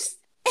There's the- two.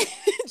 I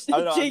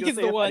don't know, Jake I'm is gonna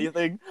say the if one.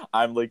 anything,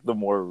 I'm like the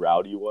more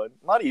rowdy one.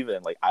 Not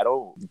even like I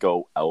don't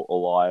go out a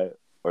lot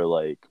or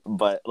like,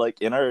 but like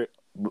in our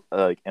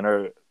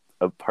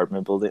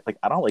apartment building, like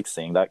I don't like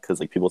saying that because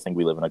like people think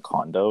we live in a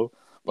condo,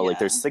 but like Yeah.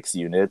 there's 6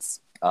 units.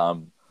 The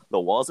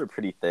walls are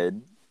pretty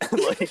thin.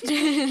 like,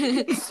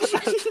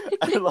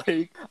 and,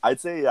 like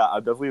I'd say yeah, I'm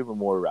definitely the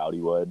more rowdy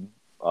one.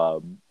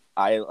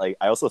 I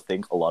also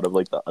think a lot of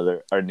like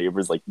our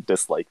neighbors like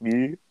dislike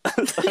me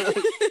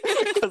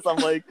because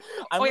I'm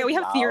Oh yeah, we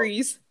have loud.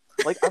 theories.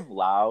 Like I'm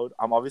loud.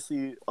 I'm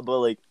obviously, but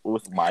like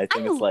with my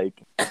thing, it's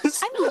like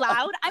I'm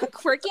loud. I'm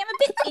quirky. I'm a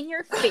bit in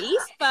your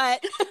face,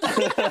 but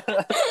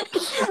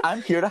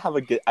I'm here to have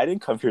a good. I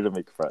didn't come here to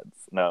make friends.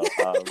 No.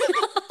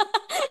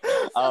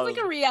 Sounds like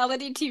a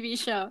reality TV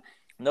show.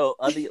 No,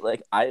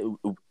 like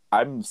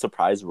I'm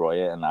surprised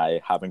Roya and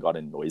I haven't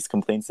gotten noise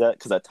complaints yet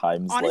because at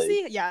times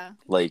honestly, yeah.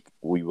 like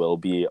we will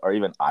be, or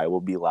even I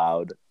will be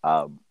loud.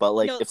 But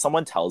like No. if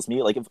someone tells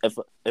me, like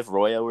if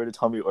Roya were to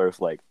tell me, or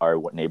if like our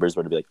neighbors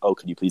were to be like, oh,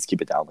 could you please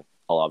keep it down? Like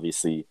I'll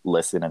obviously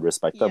listen and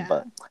respect them, Yeah.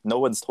 but no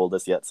one's told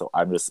us yet, so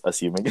I'm just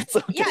assuming it's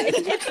okay. Yeah,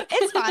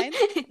 it's fine.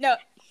 No,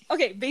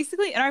 okay.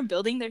 Basically, in our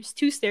building, there's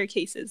 2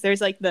 staircases.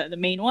 There's like the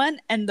main one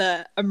and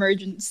the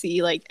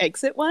emergency like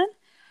exit one.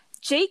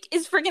 Jake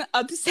is freaking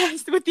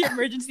obsessed with the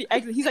emergency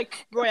exit. He's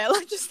like, Roya,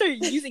 let's just start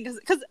using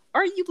because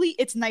arguably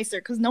it's nicer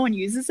because no one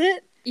uses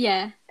it.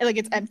 Yeah. And like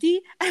it's empty.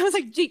 And I was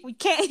like, Jake, we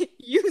can't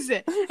use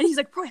it. And he's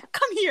like, Roya,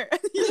 come here.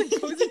 And he like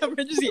goes to the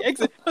emergency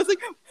exit. I was like,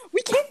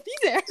 we can't be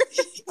there.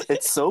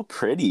 It's so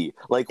pretty.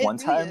 Like It one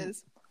really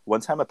is.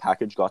 time a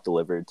package got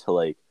delivered to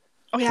like,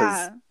 Oh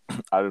yeah.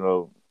 I don't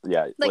know.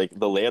 Yeah, like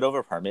the layout of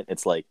our apartment,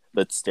 it's like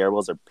the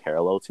stairwells are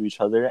parallel to each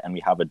other, and we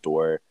have a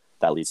door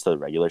that leads to the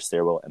regular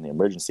stairwell and the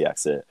emergency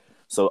exit.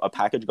 So a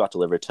package got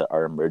delivered to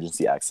our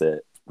emergency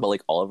exit, but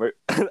like all of our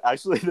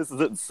actually this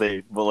isn't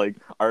safe, but like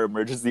our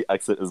emergency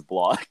exit is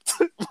blocked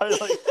by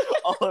like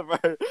all of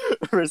our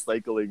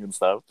recycling and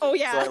stuff. Oh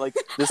yeah. So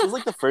this was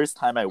like the first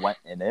time I went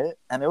in it,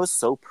 and it was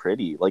so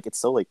pretty. Like it's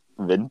so like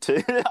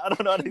vintage. I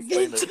don't know how to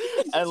explain it.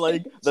 And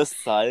like the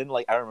sun,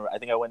 like I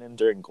think I went in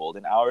during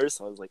golden hours,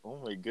 so I was like, oh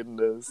my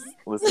goodness.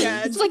 Listen.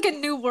 Yeah, It's like a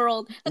new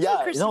world. That's Yeah,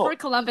 what Christopher no.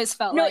 Columbus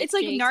felt No, like. it's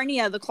like Jake.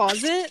 Narnia, the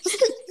closet.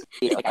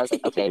 Like I was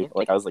like, okay,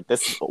 like I was like,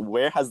 this,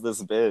 where has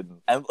this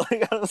been? And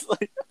like I was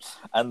like,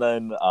 and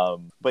then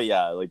but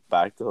yeah, like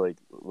back to like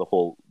the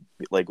whole,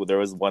 like there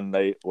was one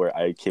night where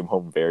I came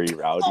home very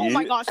rowdy. Oh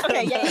my gosh.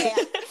 Okay, yeah.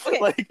 Okay.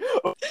 Like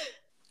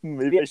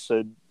maybe I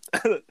should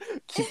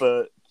keep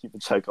keep a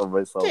check on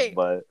myself, Okay.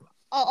 but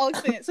I'll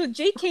explain it. So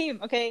Jake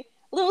came, okay,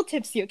 a little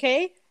tipsy,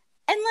 okay,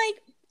 and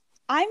like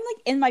I'm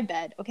like in my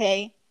bed,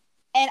 okay,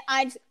 and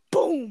I just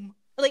boom,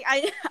 like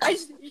I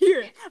just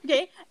hear it,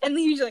 okay, and then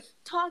he's like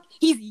talk,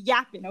 he's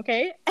yapping,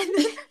 okay, and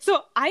then,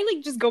 so I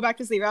like just go back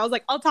to sleep. I was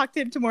like, I'll talk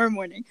to him tomorrow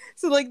morning.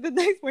 So like the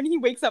next morning he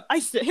wakes up, I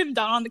sit him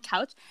down on the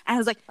couch, and I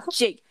was like,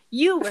 Jake,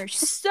 you were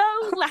so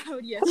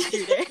loud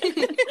yesterday,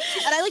 and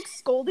I like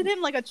scolded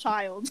him like a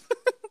child.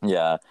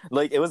 yeah,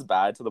 like it was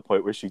bad to the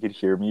point where she could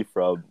hear me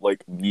from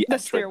like me The entering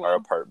stairwell. our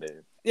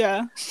apartment.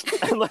 Yeah.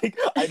 And like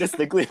I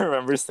distinctly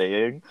remember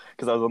saying,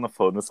 because I was on the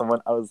phone with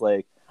someone, I was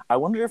like, I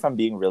wonder if I'm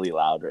being really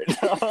loud right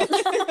now.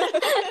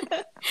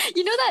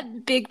 You know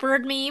that Big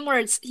Bird meme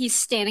where he's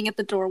standing at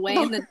the doorway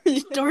and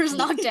the door's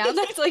knocked down?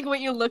 That's like what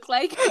you look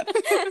like.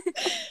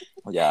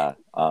 Yeah.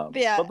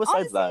 Yeah, But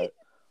besides honestly,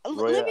 that,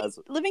 Roya,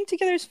 living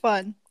together is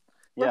fun.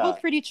 We're yeah,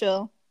 both pretty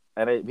chill.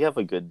 and we have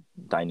a good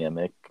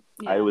dynamic.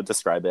 I Yeah. would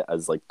describe it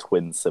as like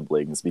twin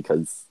siblings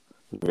because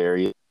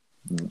very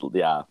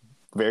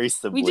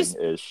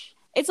sibling-ish.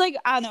 It's like,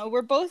 I don't know,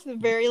 we're both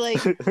very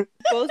like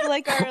both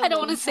like our I don't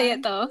want to say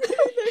it though.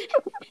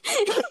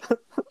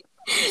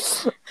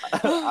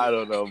 I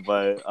don't know,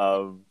 but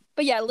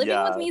But yeah, living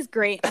Yeah. with me is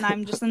great, and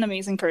I'm just an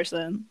amazing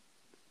person.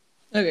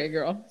 Okay,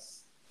 girl.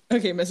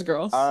 Okay, Miss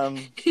Girl.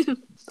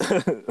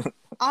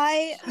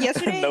 I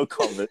yesterday no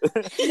comment.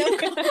 no,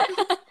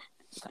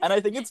 And I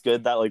think it's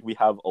good that like we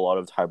have a lot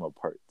of time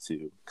apart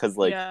too, because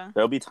like Yeah.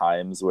 there'll be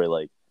times where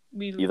like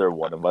either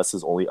one of us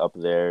is only up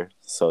there,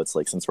 so it's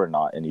like since we're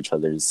not in each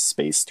other's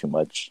space too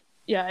much.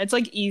 yeah, it's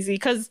like easy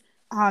because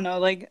I don't know,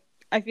 like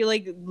I feel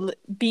like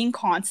being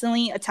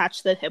constantly attached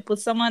to the hip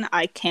with someone,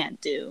 I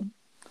can't do.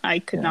 I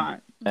could Yeah.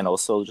 not. And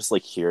also just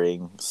like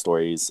hearing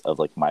stories of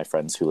like my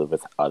friends who live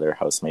with other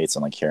housemates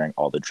and like hearing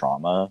all the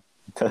drama.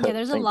 Yeah,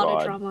 there's a Thank lot God.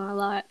 of drama, a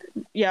lot.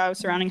 Yeah,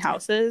 surrounding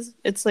houses.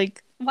 It's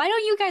like, Why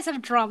don't you guys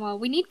have drama?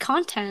 We need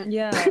content.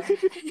 Yeah.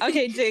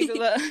 okay, Jake,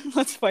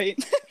 let's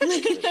fight. Come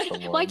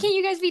Why on. can't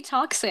you guys be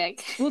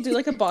toxic? We'll do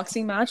like a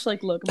boxing match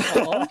like Logan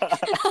Paul.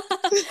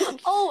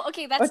 Oh,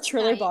 okay, that's A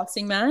thriller nice.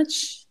 boxing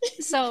match.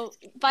 So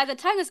by the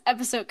time this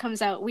episode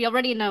comes out, we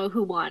already know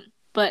who won.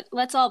 But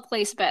let's all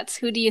place bets.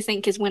 Who do you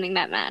think is winning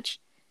that match?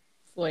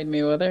 Floyd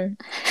Mayweather.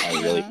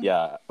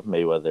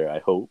 Mayweather, I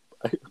hope.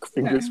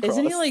 Fingers crossed.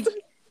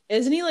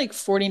 Isn't he like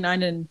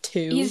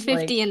 49-2? He's 50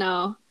 Like, and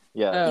 0.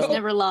 Yeah. He's Oh.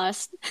 never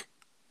lost.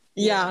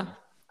 yeah.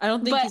 I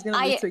don't think But he's gonna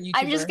lose for YouTuber.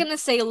 I'm just gonna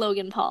say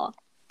Logan Paul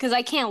because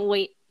I can't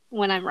wait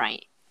when I'm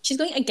right. She's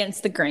going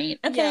against the grain.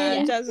 Yeah,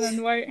 Okay.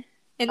 Jasmine, what?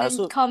 And then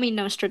Also- call me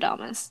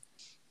Nostradamus.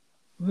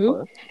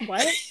 Who?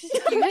 What?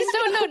 You guys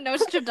don't know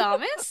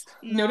Nostradamus?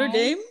 Notre No.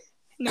 Dame?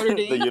 Notre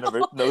The Dame.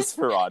 universe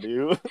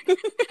Nosferatu.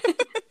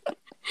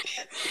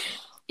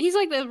 He's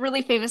like the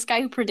really famous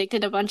guy who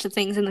predicted a bunch of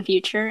things in the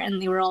future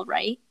and they were all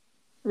right.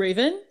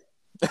 Raven?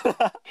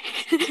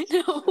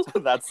 No.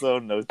 That's so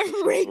no.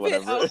 Raven.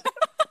 Whatever.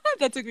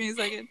 That took me a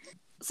second.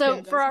 So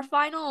Yeah, for our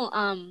final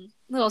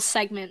little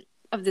segment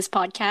of this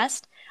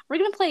podcast, we're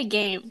gonna play a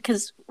game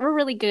because we're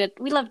really good.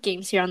 We love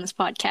games here on this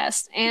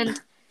podcast, and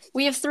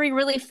we have 3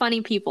 really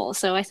funny people.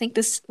 So I think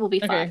this will be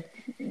fun.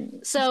 Okay.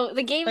 So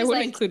the game I is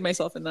wouldn't like include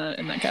myself in that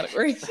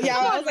category. Yeah,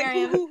 Come I on, was like,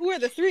 Miriam. who are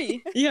the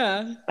 3?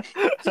 Yeah.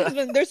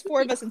 There's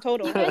 4 of us in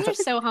total. you guys are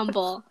so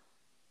humble.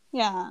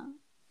 Yeah,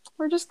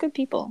 we're just good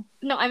people.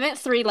 No, I meant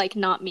 3 like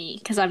not me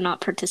because I'm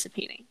not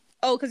participating.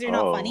 Oh, because you're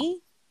not Oh.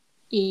 funny?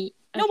 No,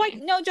 No,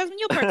 wait, no, Jasmine,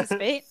 you'll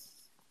participate.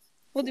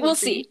 We'll do it We'll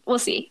for you. see. We'll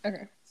see.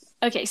 Okay.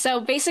 Okay, so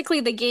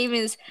basically the game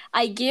is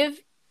I give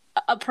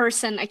a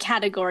person a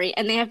category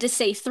and they have to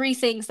say 3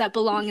 things that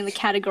belong in the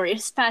category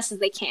as fast as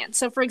they can.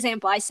 So for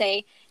example, I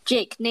say,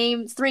 Jake,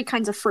 name 3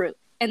 kinds of fruit.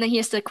 And then he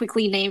has to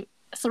quickly name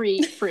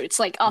 3 fruits,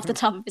 like off the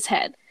top of his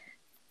head.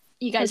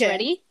 You guys Okay.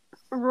 ready?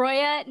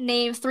 Roya,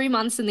 name 3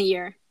 months in the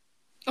year.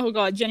 Oh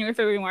god, January,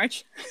 February,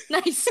 March.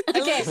 Nice. Okay.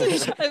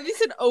 Okay. At least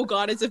said, oh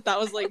god, as if that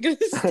was like gonna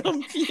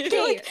stump you.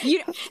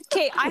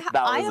 Okay,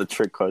 That was a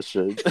trick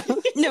question.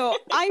 no,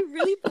 I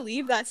really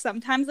believe that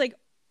sometimes like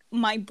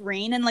my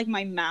brain and like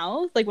my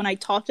mouth, like when I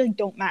talk, like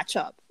don't match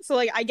up. So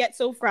like I get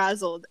so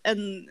frazzled,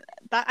 and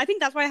I think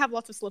that's why I have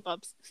lots of slip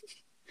ups.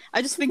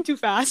 I just think too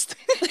fast.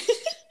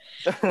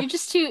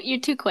 You're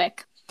too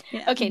quick.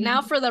 Yeah. Okay,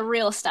 now for the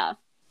real stuff.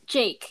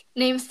 Jake,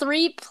 name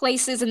 3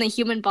 places in the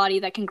human body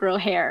that can grow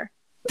hair.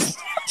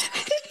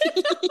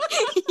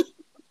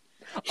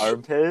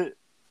 Armpit.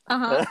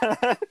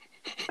 Uh-huh.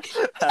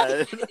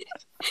 Head.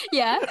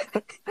 Yeah.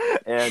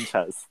 And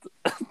chest.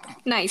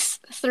 Nice.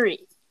 3.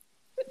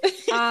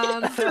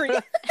 3.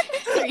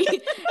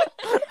 3.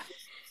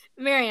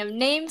 Miriam,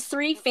 name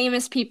 3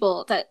 famous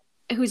people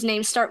whose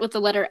names start with the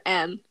letter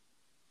M.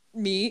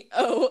 Me.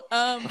 Oh,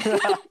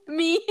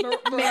 Me.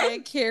 Mariah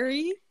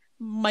Carey,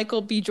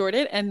 Michael B.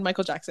 Jordan, and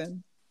Michael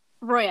Jackson.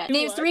 Roya,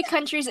 name What? 3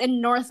 countries in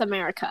North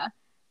America.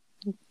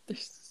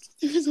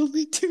 There's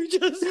only 2,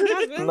 Justin.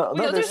 No,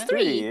 No, there's there's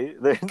 3.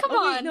 There- Come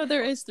Oh, wait, on. no,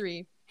 there is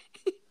 3.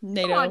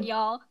 NATO. Come on,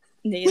 y'all.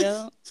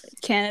 NATO,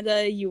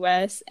 Canada,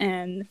 US,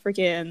 and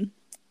freaking.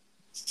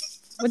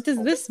 What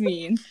does this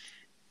mean?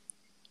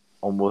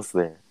 Almost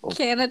there. Oh,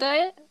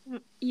 Canada,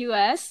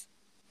 US.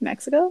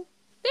 Mexico?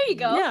 There you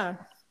go. Yeah.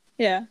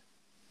 Yeah.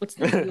 What's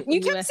the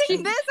You kept US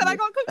saying this and I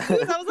got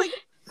confused. I was like,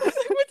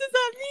 what does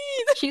that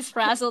mean? She's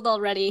frazzled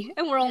already,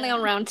 and we're only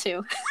on round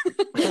 2.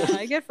 Yeah,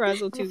 I get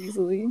frazzled too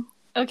easily.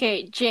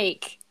 Okay,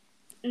 Jake.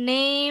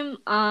 Name.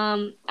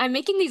 I'm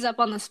making these up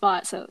on the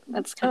spot, so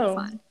that's kind of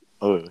fun.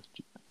 oh,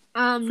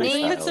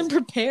 Name. You had some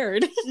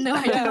prepared. No,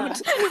 I don't.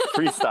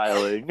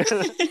 freestyling.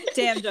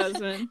 Damn,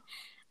 Jasmine.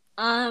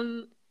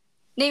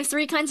 Name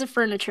 3 kinds of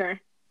furniture.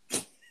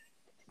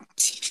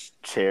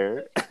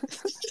 Chair.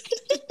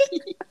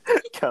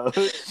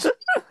 Couch.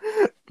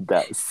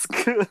 Desk.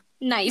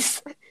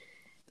 Nice.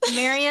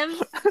 Miriam.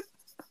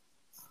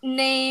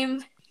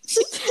 Name.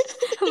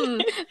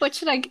 What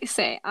should I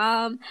say?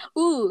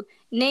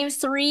 Name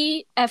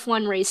 3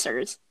 F1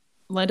 racers.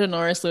 Lando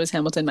Norris, Lewis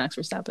Hamilton, Max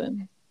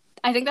Verstappen.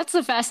 I think that's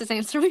the fastest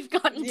answer we've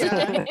gotten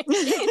today.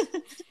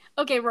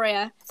 Okay,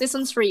 Roya, this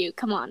one's for you.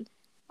 Come on.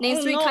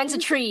 Name 3 kinds of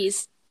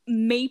trees.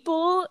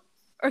 Maple.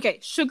 Okay,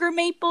 sugar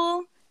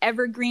maple,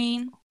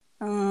 evergreen.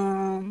 I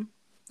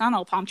don't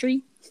know, palm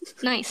tree.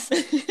 Nice.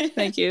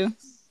 Thank you.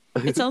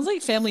 It sounds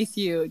like Family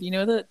Feud. You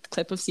know the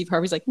clip of Steve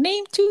Harvey's like,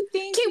 name 2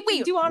 things you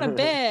can do on a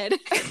bed.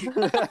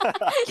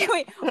 Okay,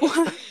 wait.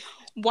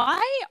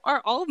 Why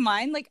are all of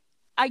mine like?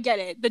 I get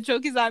it. The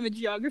joke is I'm a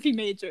geography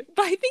major,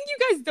 but I think you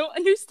guys don't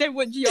understand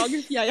what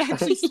geography I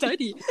actually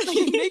study. Like,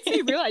 it makes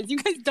me realize you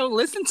guys don't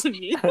listen to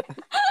me.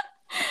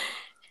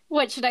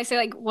 What should I say?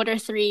 Like, what are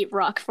 3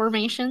 rock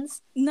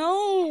formations?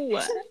 No,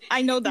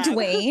 I know that.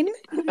 Dwayne.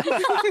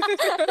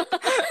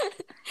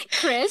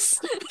 Chris.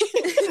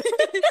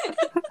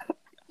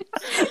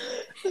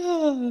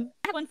 I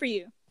have one for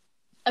you.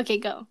 Okay,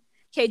 go.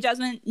 Okay,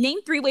 Jasmine, name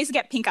 3 ways to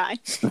get pink eye.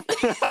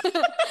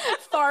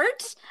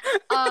 Fart.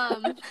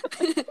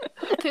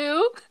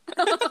 Poo.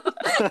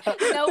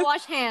 No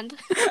wash hand.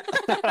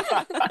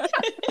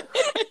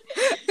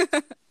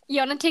 You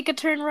want to take a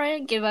turn,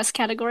 Roy? Give us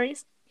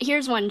categories.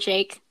 Here's one,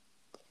 Jake.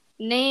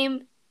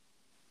 Name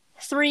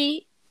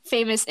 3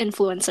 famous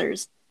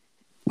influencers.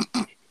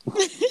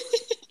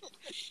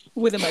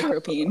 With a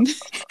micropene.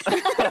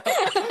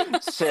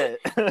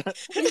 Shit.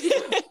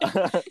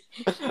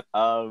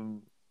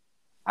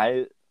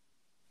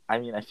 I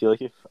mean, I feel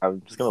like if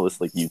I'm just gonna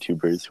list like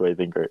YouTubers who I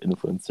think are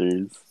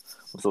influencers,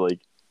 so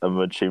like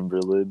Emma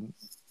Chamberlain.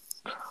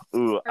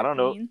 Ooh, I don't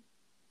know.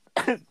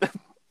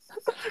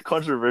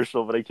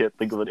 Controversial, but I can't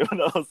think of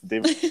anyone else.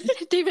 David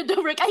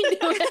Dobrik, I knew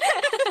it.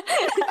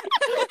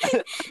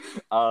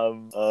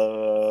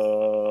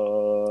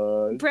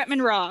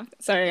 Bretman Rock.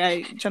 Sorry,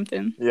 I jumped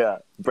in. Yeah,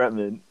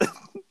 Bretman.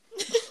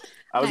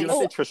 I was gonna say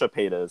Nice. Trisha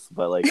Paytas,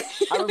 but like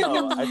I don't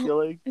know. I feel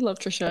like I love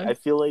Trisha. I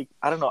feel like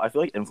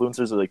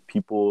influencers are like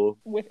people.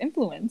 With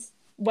influence,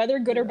 whether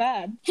good or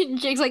bad.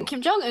 Jake's like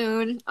Kim Jong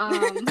Un.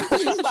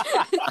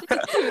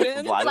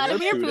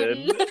 Vladimir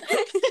Putin.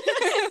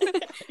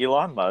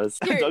 Elon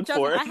Musk, Here, Doug Jasmine,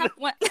 Ford. I have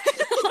one.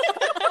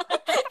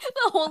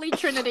 The Holy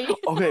Trinity.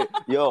 Okay,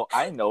 yo,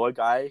 I know a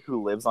guy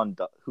who lives on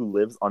Doug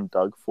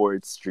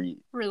Ford Street.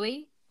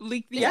 Really?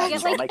 Leak the Does he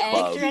he's get on like my eggs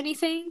club. or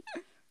anything?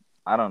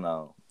 I don't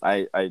know.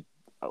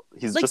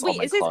 He's Like, just wait, on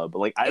my is his- club.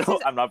 Like is his-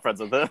 I'm not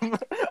friends with him.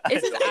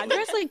 Is his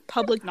address like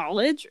public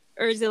knowledge,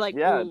 or is it like?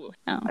 Yeah. Ooh,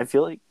 no. I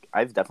feel like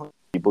I've definitely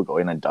seen people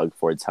going to Doug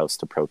Ford's house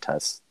to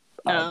protest.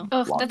 Oh.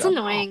 Oh, lockdown. that's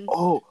annoying.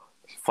 Oh,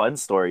 fun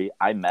story.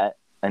 I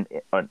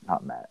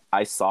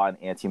saw an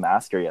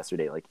anti-masker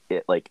yesterday. Really?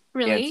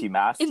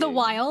 Anti-masking In the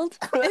wild?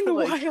 In the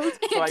Like, wild.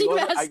 so I go to-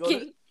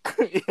 Anti-masking.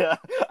 yeah,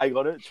 I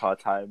go to Cha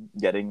Time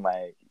getting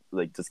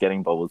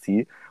getting bubble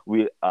tea.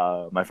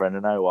 My friend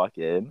and I walk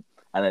in,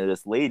 and then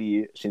this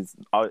lady, she's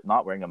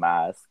not wearing a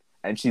mask,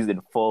 and she's in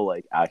full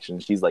like action.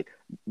 She's like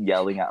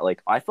yelling at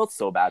I felt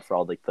so bad for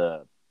all like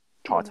the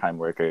Cha Time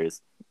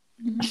workers.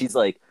 She's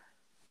like,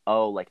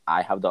 oh, like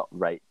I have the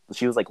right.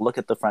 She was like, look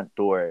at the front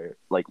door,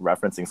 like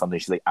referencing something.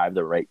 She's like, I have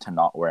the right to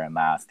not wear a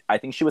mask. I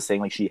think she was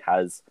saying like she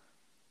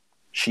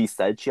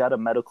said she had a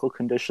medical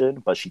condition,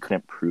 but she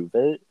couldn't prove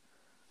it.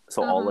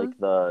 So all like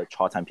the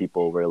Cha Time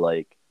people were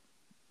like,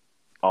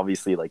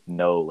 obviously like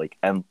no, like,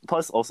 and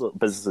plus also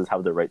businesses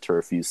have the right to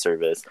refuse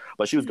service.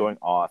 But she was going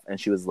off, and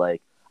she was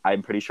like,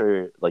 I'm pretty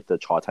sure like the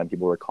Cha Time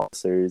people were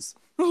officers.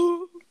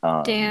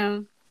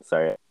 Damn.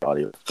 Sorry,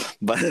 audio.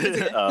 But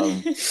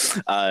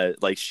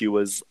like she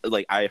was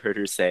like, I heard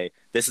her say,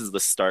 this is the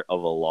start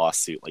of a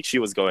lawsuit. Like she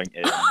was going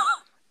in,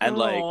 and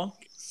like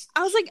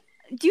I was like,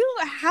 do you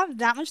have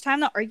that much time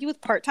to argue with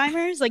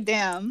part-timers? Like,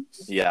 damn.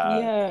 yeah.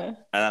 Yeah. And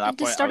at that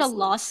To point, start I a was like,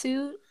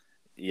 lawsuit?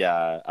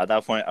 yeah, at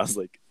that point I was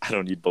like, I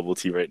don't need bubble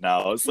tea right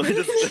now. So I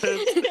just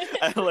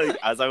and, like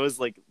as I was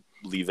like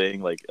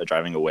leaving, like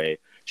driving away,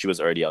 she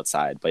was already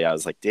outside. But yeah, I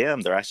was like,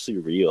 damn, they're actually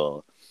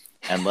real.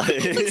 And like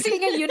Like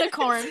seeing a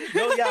unicorn.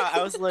 no, yeah,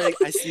 I was like,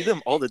 I see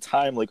them all the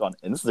time, like on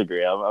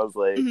Instagram. I was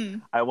like,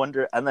 Mhm. I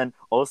wonder. And then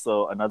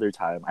also another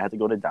time, I had to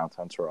go to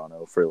downtown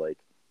Toronto for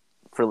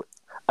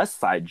a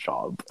side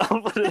job.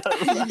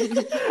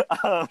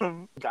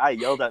 Guy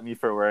yelled at me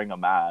for wearing a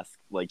mask,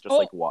 like just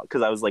like walk,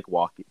 because I was like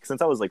walking.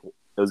 Since I was like,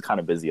 it was kind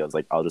of busy. I was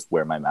like, I'll just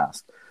wear my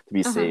mask to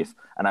be safe.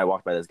 And I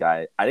walked by this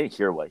guy. I didn't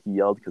hear what he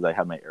yelled because I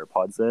had my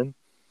AirPods in,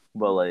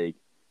 but like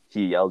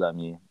he yelled at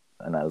me,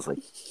 and I was like,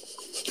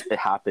 it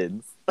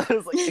happens. I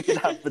was like, it can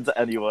happen to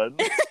anyone.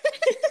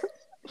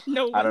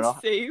 No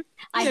one's safe.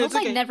 I hope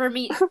I never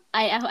meet.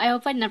 I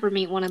hope I never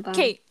meet one of them.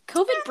 Okay,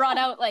 COVID brought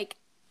out like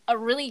a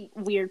really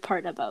weird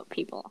part about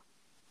people.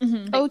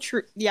 Oh,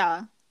 true.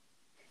 Yeah.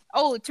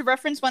 Oh, to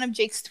reference one of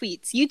Jake's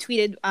tweets, you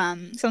tweeted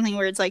something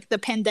where it's like the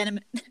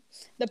pandemic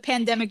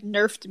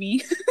nerfed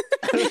me.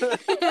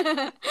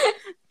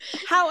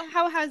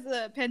 How has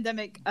the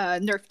pandemic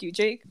nerfed you,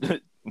 Jake?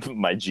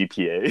 My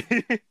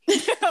GPA.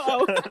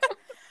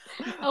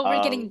 Oh,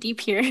 we're getting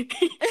deep here.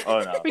 Oh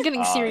no, we're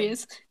getting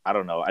serious. I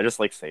don't know. I just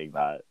like saying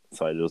that,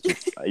 so I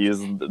use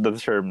the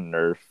term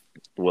nerf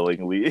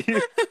willingly.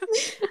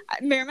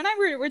 Miriam and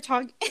I were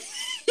talking.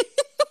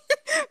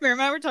 Miriam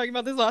and I were talking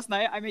about this last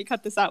night. I may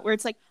cut this out. Where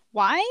it's like,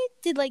 why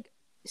did like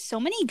so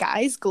many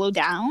guys glow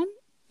down,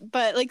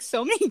 but like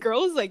so many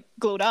girls like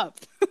glowed up?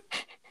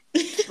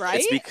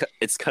 Right?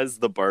 It's because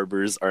the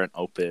barbers aren't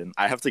open.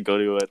 I have to go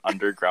to an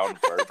underground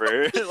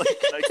barber like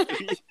next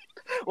week.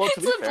 Well,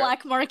 it's a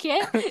black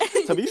market.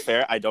 To be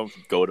fair, I don't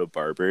go to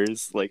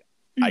barbers. Like,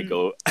 I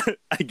go,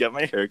 I get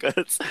my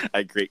haircuts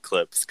at Great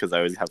Clips because I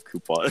always have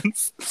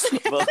coupons.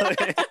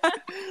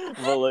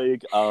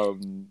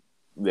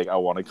 Like, I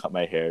want to cut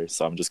my hair,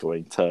 so I'm just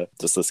going to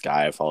just this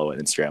guy I follow on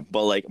Instagram.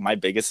 But like, my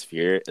biggest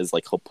fear is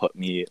like he'll post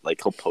me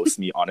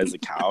on his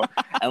account,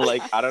 and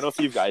like, I don't know if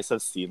you guys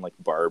have seen like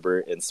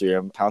barber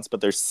Instagram accounts, but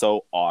they're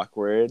so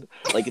awkward.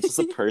 Like, it's just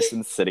a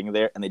person sitting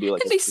there, and they do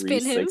like a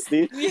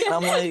 360, and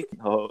I'm like,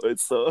 oh,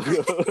 it's so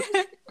good.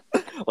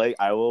 Like,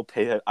 I will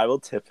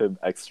tip him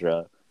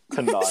extra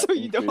to not so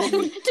you don't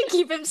to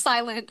keep him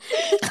silent.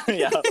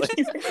 Yeah,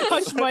 like,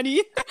 hush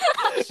money.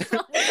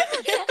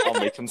 I'll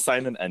make him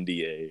sign an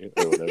NDA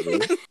or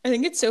whatever. I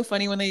think it's so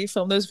funny when they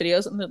film those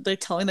videos and they're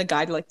telling the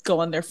guy to like go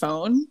on their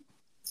phone.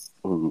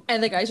 Ooh.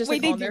 And the guy's just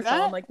like on their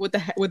phone, like with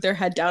their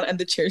head down, and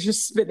the chair's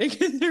just spinning,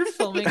 and they're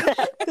filming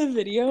the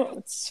video.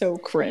 It's so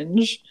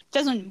cringe.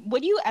 Jasmine,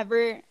 would you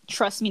ever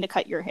trust me to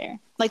cut your hair?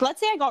 Like, let's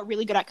say I got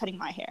really good at cutting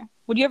my hair.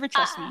 Would you ever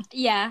trust me?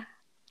 Yeah.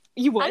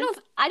 You would?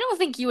 I don't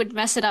think you would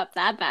mess it up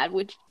that bad.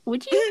 Would you?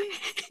 Would you?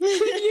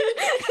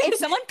 If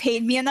someone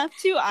paid me enough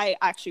to, I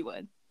actually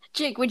would.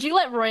 Jake, would you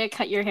let Roya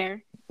cut your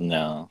hair?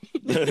 No.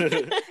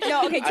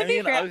 No, okay, to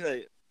be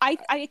fair,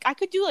 like, I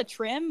could do a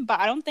trim, but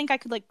I don't think I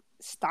could like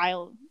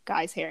style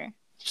guys' hair.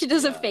 She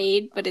does a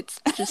fade, but it's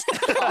just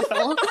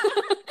awful.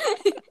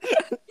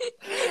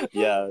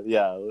 No.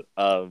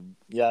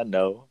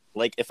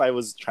 Like, if I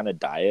was trying to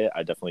dye it,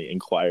 I'd definitely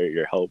inquire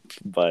your help,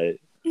 but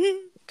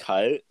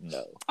cut,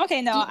 no.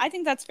 Okay, no, I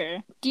think that's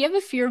fair. Do you have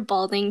a fear of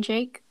balding,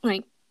 Jake?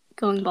 Like,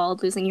 going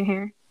bald, losing your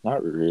hair?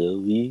 Not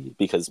really,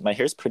 because my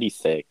hair's pretty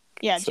thick.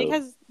 Yeah, Jake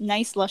has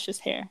nice, luscious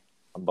hair.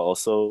 But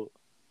also,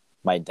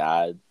 my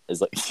dad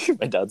is like,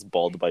 my dad's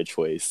bald by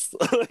choice.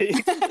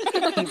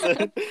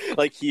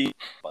 Like, he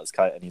buzz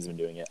cut, and he's been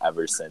doing it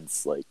ever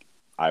since, like,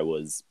 I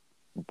was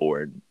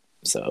born.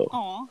 So,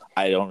 aww.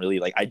 I don't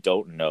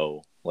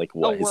know, like,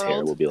 what his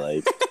hair will be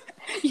like.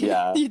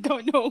 Yeah. You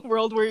don't know a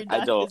world where your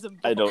dad is a bald.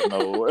 I don't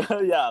know.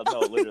 Yeah, no,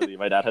 literally.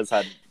 My dad has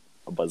had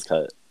a buzz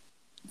cut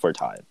for a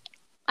time.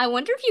 I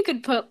wonder if you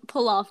could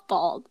pull off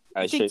bald.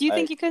 Do you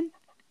think you could?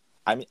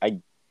 I mean,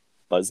 I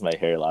buzzed my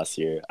hair last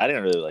year. I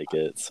didn't really like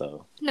it,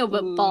 so. No,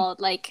 but bald,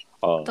 like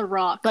The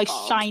Rock. Like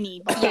bald.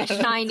 shiny. Bald. Yeah,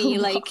 shiny.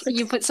 Like,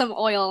 you put some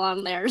oil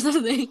on there or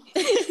something.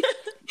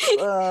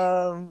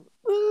 When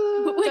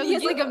he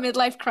has like a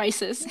midlife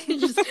crisis, he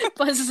just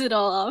buzzes it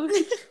all off.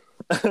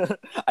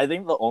 I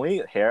think the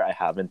only hair I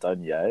haven't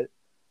done yet,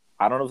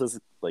 I don't know if this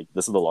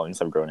is the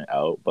longest I've grown it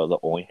out, but the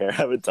only hair I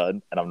haven't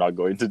done, and I'm not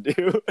going to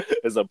do,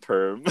 is a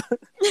perm.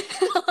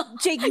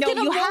 Jake, no,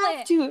 you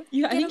have to.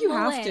 I think you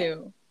have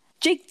to.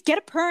 Jake, get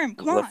a perm.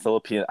 Come on.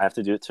 Filipino, I have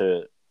to do it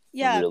to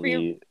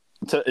really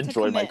to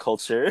enjoy my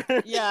culture.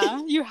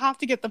 Yeah, you have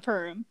to get the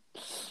perm.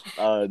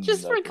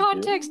 Just for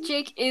context,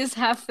 Jake is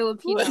half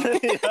Filipino.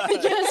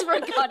 Just for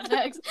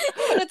context.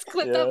 Let's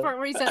clip that part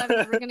where he said I'm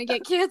never gonna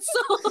get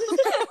canceled.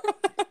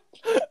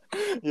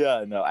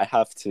 Yeah, no, I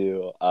have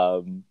to.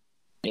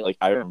 Like,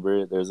 I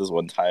remember there was this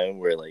one time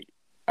where like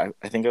I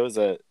think I was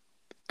at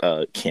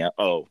camp.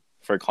 Oh,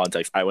 for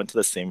context, I went to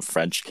the same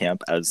French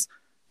camp as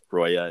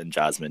Roya and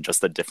Jasmine,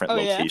 just a different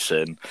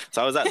location. Yeah.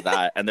 So I was at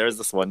that, and there was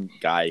this one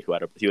guy who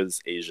he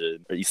was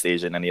Asian or East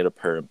Asian, and he had a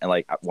perm, and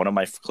like one of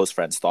my close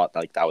friends thought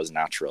like that was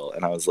natural,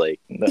 and I was like,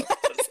 no.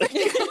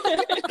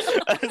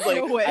 I was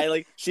like,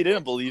 no, she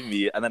didn't believe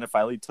me, and then it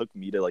finally took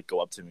me to like go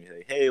up to me and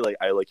say, hey, like,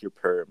 I like your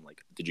perm,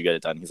 like, did you get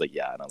it done? He's like,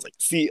 yeah, and I was like,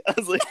 see, I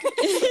was like,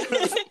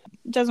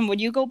 Jasmine,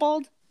 would you go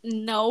bald?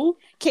 No.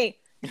 Okay,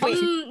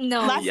 wait,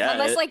 no,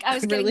 unless like I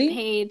was getting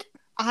paid.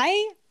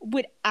 I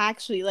would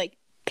actually like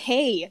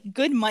pay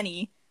good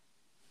money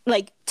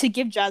like to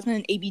give Jasmine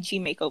an ABG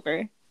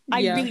makeover.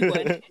 I really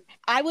would.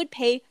 I would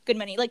pay good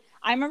money. Like,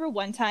 I remember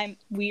one time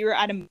we were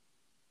at a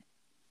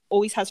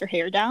always has her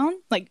hair down,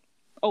 like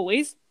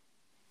always.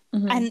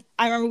 And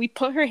I remember we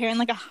put her hair in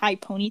like a high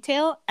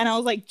ponytail, and I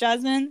was like,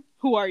 Jasmine,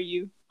 who are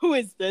you? Who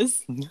is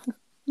this?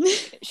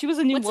 She was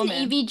a new woman. What's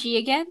an EBG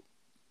again?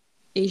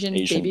 Asian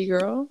baby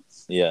girl.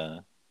 Yeah.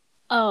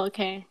 Oh,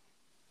 okay.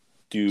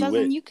 Do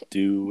Jasmine, it.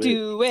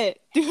 Do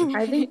it.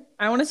 I think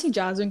I want to see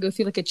Jasmine go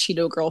through like a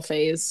Cheeto girl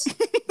phase.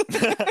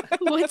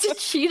 What's a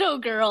Cheeto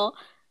girl?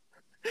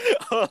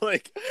 Oh,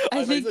 like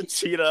I think a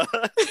cheetah.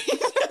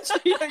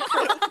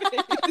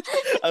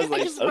 I was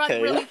like, I just okay.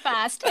 run really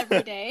fast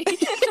every day.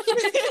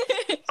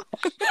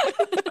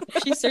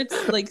 She starts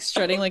like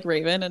strutting like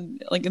Raven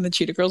and like in the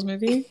Cheetah Girls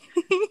movie.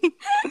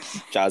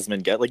 Jasmine,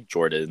 get like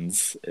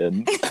Jordans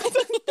and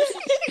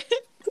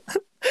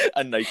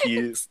a Nike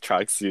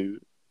tracksuit.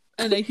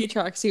 A Nike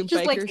tracksuit,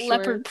 Just biker like shorts.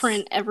 leopard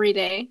print every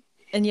day.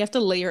 And you have to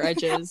lay your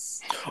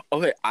edges.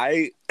 Okay,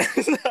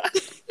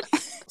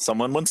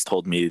 someone once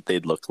told me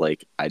they'd look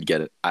like I'd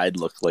get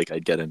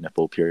a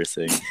nipple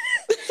piercing.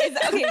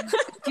 Okay,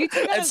 do you take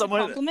that And as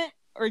someone- a compliment,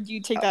 or do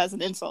you take that as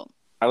an insult?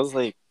 I was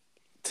like,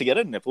 to get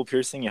a nipple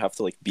piercing, you have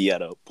to like be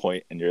at a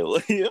point in your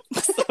life.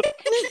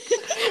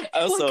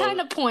 What kind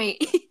of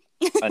point?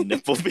 a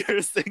nipple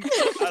piercing?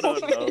 I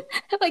don't know.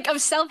 Like of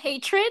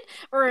self-hatred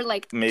or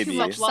like Maybe. too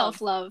much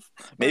self-love?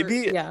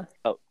 Maybe Yeah.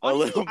 a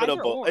little bit of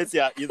either both. or. It's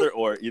either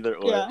or.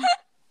 Yeah.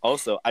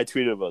 Also, I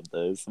tweeted about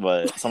this,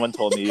 but someone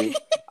told me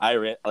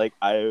I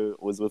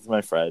was with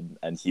my friend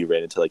and he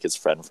ran into like his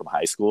friend from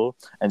high school,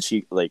 and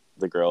she like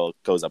the girl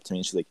goes up to me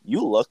and she's like,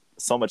 "You look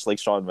so much like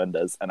Shawn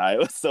Mendes," and I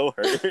was so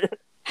hurt.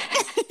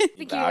 I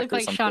think you look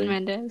like Shawn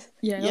Mendes.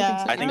 Yeah.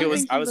 Yeah. I think don't it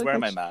was. think I you was look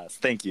wearing my like-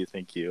 mask. Thank you. I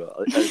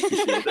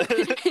appreciate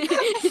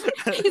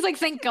it. He's like,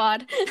 thank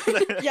God.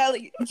 Yeah,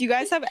 like, do you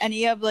guys have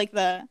any of like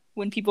the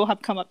when people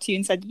have come up to you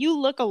and said you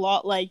look a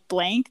lot like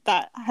blank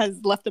that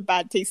has left a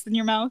bad taste in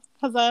your mouth?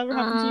 Has that ever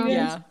happened to you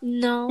guys? Yeah.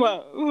 No.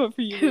 What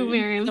for you? Who,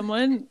 Mary? Miriam?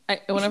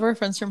 One of our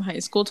friends from high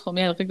school told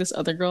me I look like this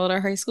other girl at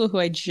our high school who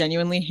I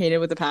genuinely hated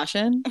with a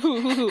passion.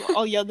 Who?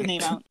 I'll yell the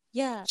name out.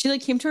 Yeah. She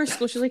like came to our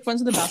school. She was like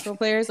friends with the basketball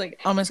players. Like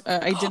almost,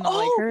 I did not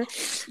like her.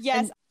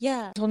 Yes. And,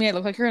 yeah. Told me I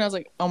look like her, and I was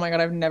like, oh my god,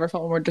 I've never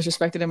felt more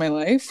disrespected in my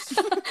life.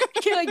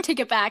 You're like, take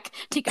it back.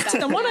 Take it back.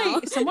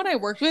 Someone I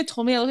worked with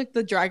told me I look like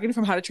the dragon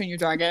from How to Train Your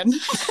Dragon.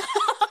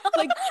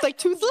 like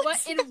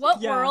toothless. In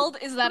what Yeah. world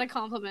is that a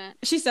compliment?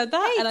 She said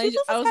that, and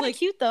I was like,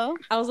 cute though.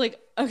 I was like,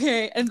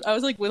 okay, and I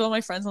was like with all my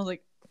friends, and I was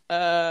like,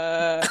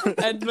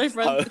 and my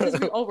friends, because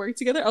we all work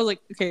together, I was like,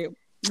 okay,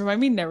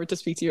 remind me never to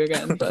speak to you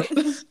again. But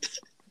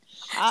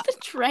The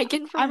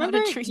dragon from I remember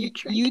How to Train Your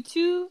Dragon. you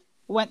two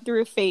went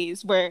through a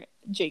phase where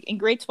Jake in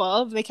grade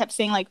 12 they kept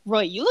saying like,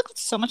 Roy, you look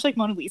so much like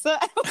Mona Lisa.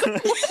 No,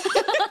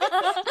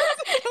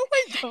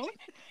 I don't.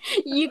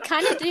 You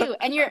kind of do,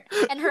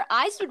 and her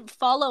eyes would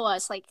follow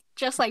us like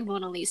just like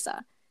Mona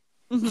Lisa.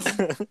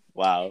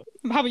 Wow.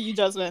 How about you,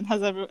 Jasmine?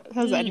 Has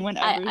anyone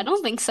ever? I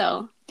don't think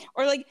so.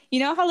 Or like, you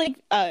know how like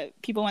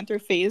people went through a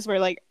phase where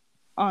like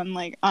on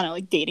like I don't know,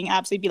 like dating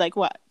apps they'd be like,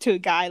 what, to a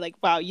guy like,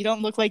 wow, you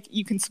don't look like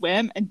you can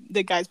swim, and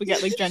the guys would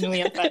get like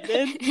genuinely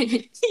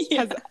offended.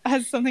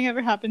 Has something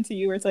ever happened to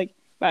you where it's like,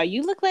 wow,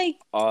 you look like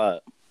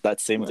That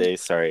same day,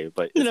 sorry,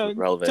 but it's No,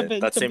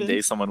 relevant. That same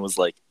day, someone was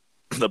like,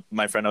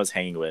 my friend I was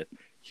hanging with,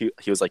 he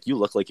was like, "You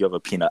look like you have a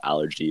peanut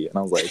allergy," and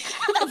I was like,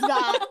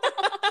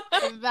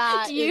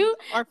 that Do you?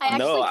 I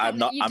 "No, actually I'm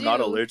not. you I'm not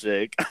do.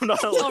 allergic. I'm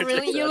not allergic." Oh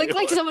really? You to look like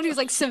anyone." someone who's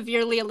like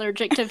severely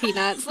allergic to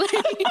peanuts.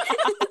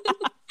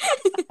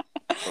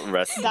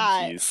 Rest in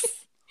That- peace.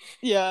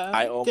 Yeah.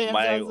 Damn,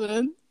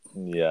 Jasmine.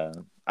 Yeah.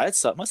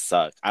 Must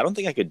suck. I don't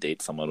think I could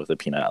date someone with a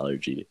peanut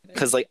allergy.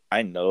 Because, like,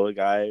 I know a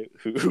guy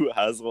who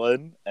has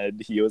one,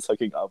 and he was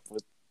hooking up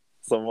with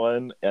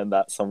someone, and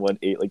that someone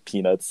ate, like,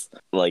 peanuts,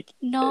 like,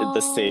 No.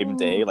 the same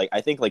day. Like,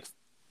 I think, like,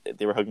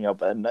 they were hooking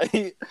up at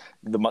night.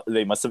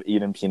 They must have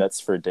eaten peanuts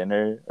for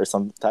dinner or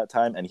some that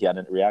time, and he had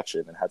a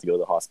reaction and had to go to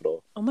the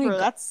hospital. oh my Bro,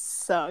 god, that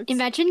sucks.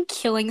 Imagine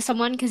killing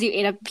someone because you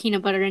ate a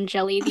peanut butter and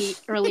jelly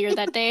earlier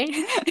that day.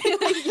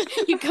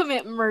 Like, you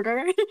commit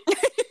murder.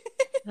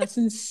 that's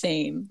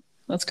insane.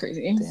 That's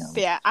crazy. Damn.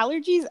 But yeah,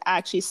 allergies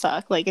actually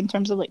suck. Like in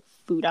terms of like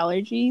food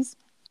allergies.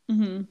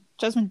 Mm-hmm.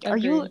 Jasmine, are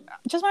you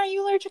Agreed.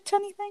 allergic to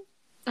anything?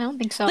 I don't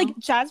think so. Like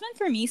Jasmine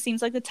for me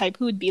seems like the type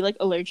who would be like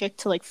allergic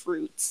to like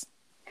fruits.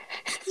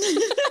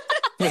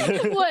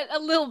 What, a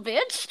little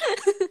bitch?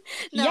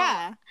 No.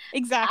 Yeah,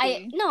 exactly.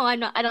 I'm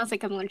not. I don't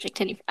think I'm allergic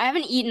to any. I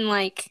haven't eaten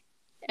like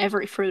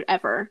every fruit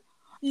ever.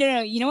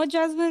 No, you know what,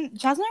 Jasmine?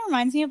 Jasmine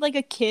reminds me of like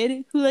a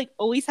kid who like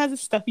always has a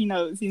stuffy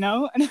nose, you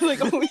know, and like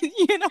always,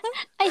 you know.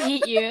 I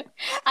hate you.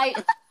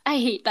 I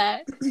hate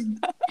that.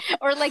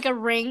 Or like a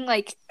ring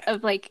like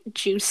of like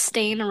juice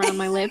stain around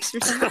my lips or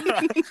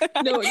something.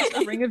 No, just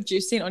a ring of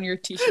juice stain on your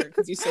t-shirt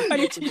because you said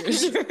you to your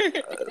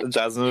shirt.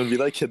 Jasmine would be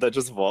that kid that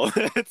just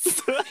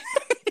vomits.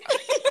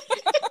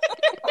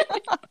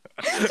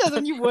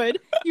 Jasmine, you would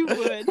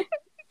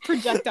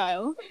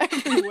projectile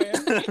everywhere.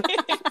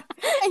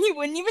 And you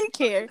wouldn't even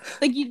care.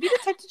 Like you'd be the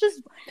type to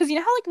just because you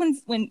know how like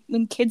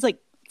when kids like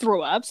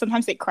throw up.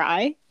 Sometimes they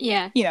cry.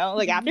 Yeah. You know,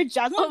 like after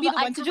Jasmine would be the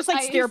one to just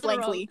like stare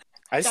blankly.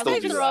 I still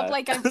do throw up that.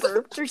 like I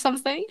burped or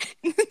something.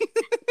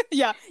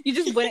 Yeah, you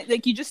just went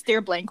like you just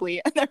stare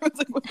blankly, and everyone's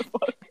like, "What the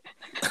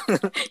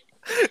fuck?"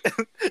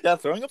 Yeah,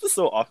 throwing up is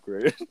so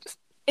awkward.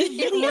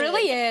 It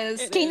really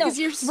is. Okay, no, Because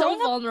you're so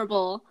throwing up-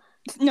 vulnerable.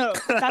 No,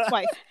 that's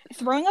why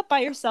throwing up by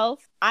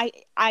yourself,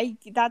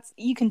 that's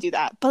you can do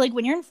that. But like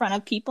when you're in front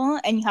of people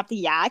and you have to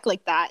yak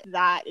like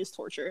that is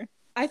torture.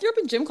 I threw up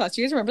in gym class.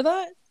 Do you guys remember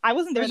that? I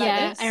wasn't there that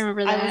Yeah, day. I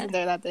remember I that. wasn't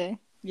there that day.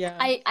 Yeah.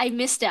 I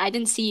missed it. I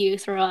didn't see you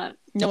throw up.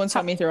 No one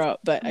saw me throw up,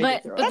 but I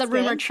did throw But up. the That's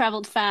rumor good.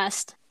 traveled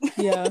fast.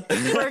 Yeah.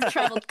 Word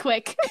traveled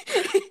quick.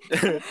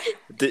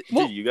 Did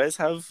you guys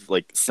have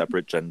like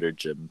separate gender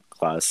gym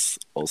class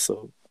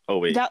also? Oh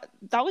wait, That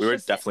was we were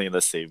just definitely in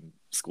the same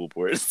school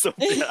board. So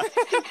yeah.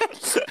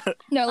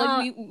 no,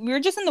 like we were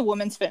just in the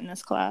women's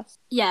fitness class.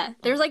 Yeah,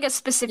 there's like a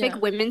specific Yeah.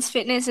 women's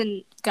fitness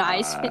and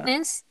guys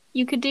fitness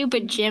you could do,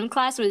 but gym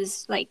class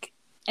was like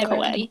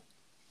everybody.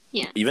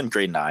 Even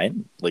grade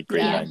 9, like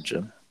grade Yeah. 9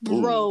 gym.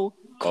 Ooh. Bro,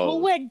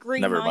 co-ed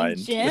grade never 9 mind.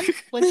 gym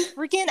was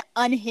freaking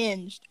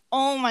unhinged.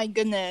 Oh my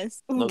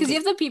goodness. Because you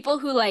have the people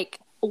who like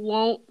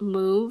won't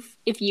move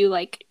if you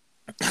like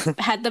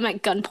had them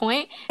at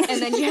gunpoint,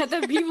 and then you had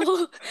the people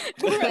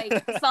who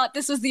like thought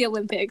this was the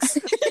Olympics.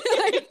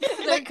 Like,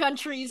 their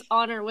country's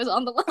honor was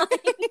on the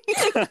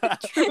line.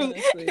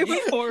 Honestly. It was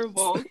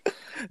horrible.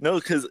 No,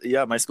 because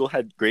yeah, my school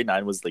had grade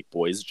 9 was like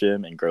boys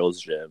gym and girls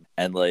gym,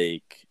 and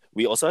like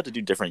we also had to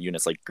do different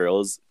units. Like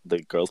the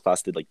girls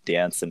class did like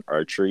dance and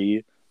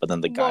archery, but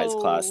then the guys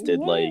class did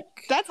Whoa. like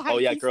That's oh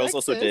yeah, highly girls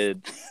also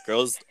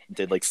sexist.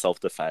 did like self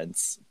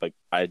defense, but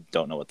I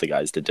don't know what the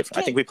guys did different.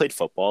 I think we played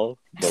football,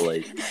 but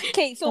like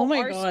Okay, so Oh my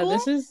our god, school,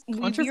 this is we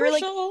were,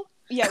 controversial.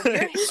 yeah,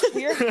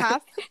 we're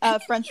half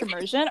French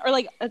immersion, or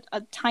like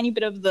a tiny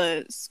bit of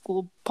the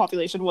school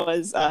population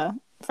was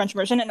French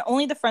immersion, and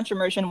only the French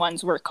immersion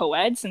ones were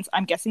co-ed, since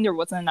I'm guessing there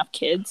wasn't enough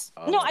kids.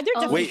 Oh. No, there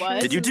definitely wait,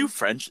 was. did you do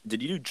French?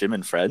 Did you do gym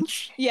in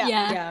French? Yeah,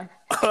 Yeah.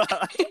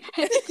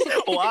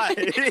 Why?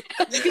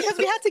 because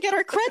we had to get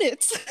our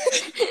credits.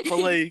 But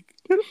like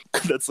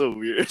that's so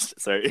weird.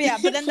 Sorry. But yeah,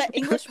 but then the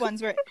English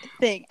ones were a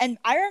thing. And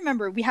I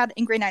remember we had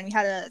in grade 9 we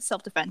had a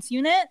self-defense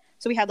unit.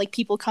 So we had like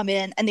people come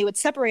in and they would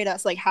separate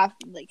us, like half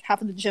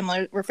of the gym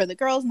were for the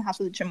girls and half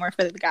of the gym were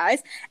for the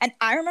guys. And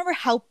I remember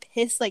how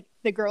pissed like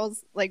the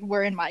girls like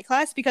were in my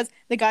class, because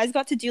the guys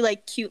got to do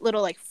like cute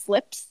little like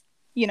flips,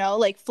 you know,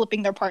 like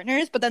flipping their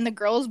partners, but then the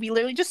girls, we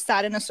literally just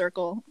sat in a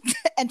circle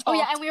and talked. Oh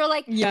yeah, and we were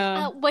like,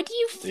 Yeah. what do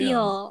you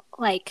feel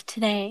like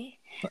today?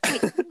 Yeah,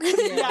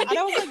 and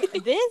I was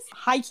like, this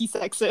high-key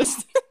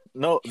sexist.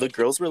 No, the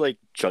girls were like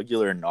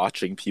jugular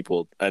notching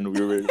people, and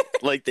we were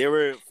like, they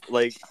were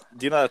like,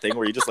 do you know that thing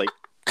where you just like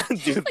do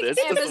this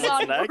to Amazon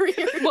someone's neck?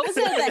 warrior. What was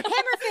it? The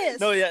hammer fist.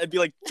 No, yeah, it'd be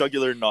like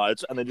jugular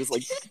notch, and then just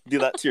like do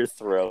that to your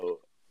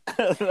throat.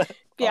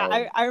 Yeah,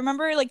 Um, I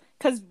remember like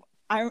because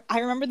I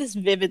remember this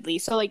vividly.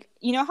 So like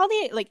you know how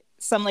they like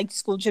some like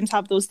school gyms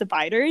have those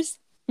dividers.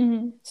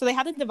 Mhm. So they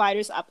had the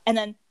dividers up, and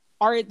then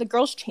the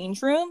girls'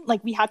 change room,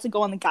 like we had to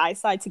go on the guys'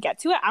 side to get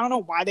to it. I don't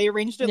know why they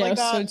arranged it Yeah, like it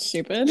was that. so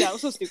stupid. Yeah, it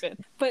was so stupid.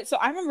 But so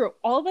I remember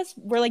all of us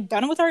were like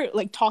done with our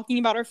like talking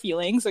about our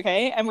feelings,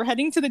 okay? And we're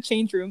heading to the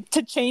change room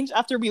to change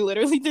after we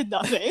literally did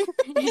nothing.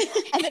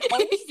 And then all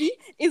you see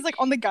is like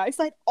on the guy's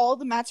side, all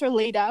the mats are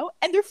laid out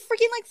and they're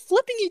freaking like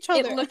flipping each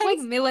other. It looked like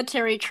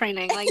military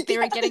training. Like they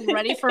were getting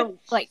ready for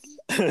like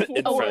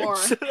in a war.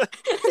 French.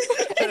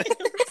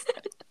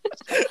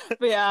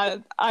 But yeah,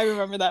 I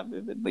remember that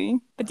vividly.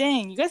 But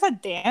dang, you guys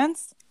had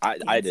dance?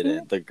 I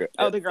didn't. The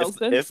girls if,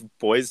 did? If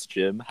boys'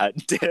 gym had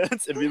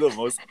dance, it'd be the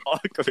most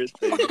awkward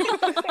thing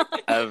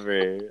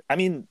ever. I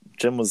mean,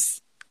 gym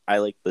was. I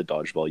like the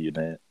dodgeball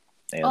unit.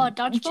 And Oh,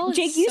 dodgeball.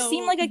 Jake, is you so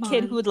seem like a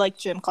kid fun. who would like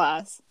gym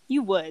class.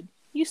 You would.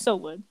 You so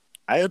would.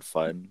 I had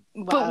fun.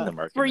 Wow. in the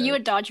market. Were you a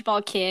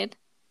dodgeball kid?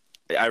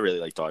 I really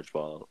like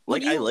dodgeball.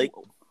 Would Like I you- like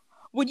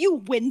Would you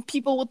win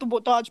people with the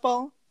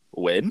dodgeball?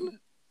 win.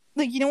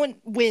 Like, you know when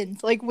wind,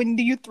 like when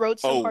you throw it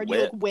so hard you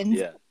like win,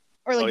 Yeah.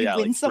 or like Oh, you yeah,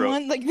 win like, throw-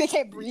 someone, like they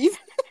can't breathe.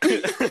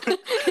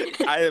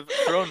 I have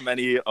thrown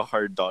many a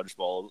hard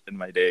dodgeball in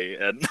my day,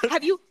 and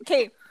Have you?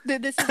 Okay,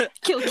 this is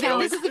Kill it count.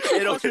 always, This is a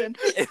trick question.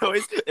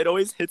 it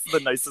always hits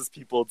the nicest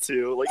people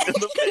too, like in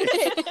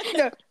the face.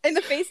 No, in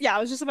the face. Yeah, I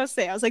was just about to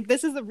say. I was like,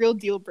 this is a real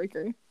deal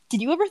breaker.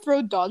 Did you ever throw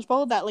a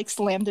dodgeball that like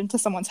slammed into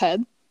someone's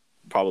head?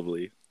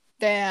 Probably,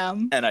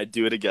 Damn. and I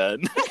do it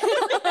again.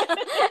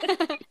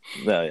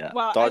 No, yeah,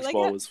 Wow, I like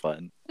dodgeball that. was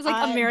fun. It's like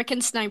I- American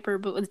Sniper,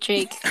 but with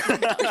Jake.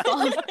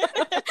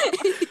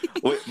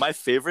 Wait, my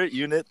favorite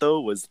unit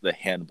though was the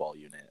handball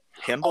unit.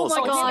 Handball Oh is my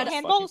fucking God,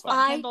 handball was fun. fun.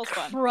 I Handball's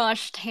fun.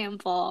 crushed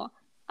handball.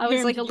 I was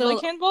Miriam, like a did you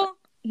little handball.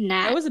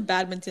 gnat. I was a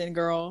badminton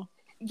girl.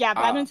 Yeah,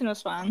 badminton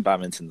was fun.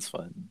 Badminton's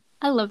fun.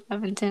 I love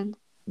badminton.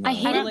 I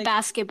hated like-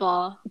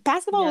 basketball.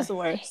 Basketball Yeah. was the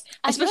worst.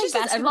 I feel Especially like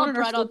since basketball everyone in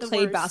our brought school out the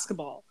played worst.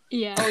 basketball.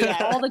 Yeah. Oh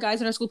yeah. All the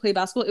guys in our school played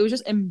basketball. It was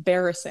just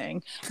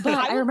embarrassing. But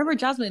I remember,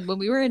 Jasmine, when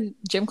we were in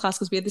gym class,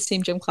 because we had the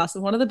same gym class,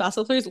 and one of the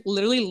basketball players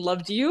literally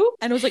loved you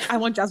and was like, I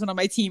want Jasmine on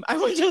my team. I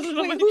want Jasmine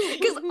on my team.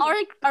 Because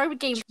our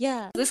game,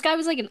 Yeah. this guy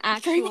was like an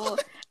actual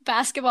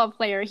basketball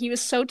player. He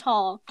was so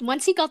tall.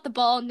 Once he got the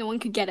ball, no one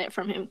could get it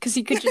from him because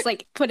he could just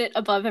like put it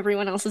above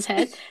everyone else's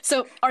head.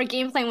 So our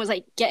game plan was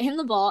like, get him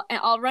the ball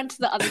and I'll run to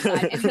the other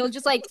side and he'll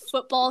just like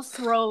football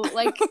throw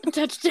like a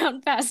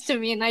touchdown pass to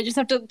me and I just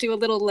have to do a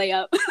little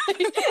layup.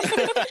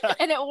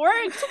 And it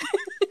worked.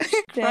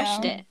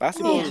 Crushed it.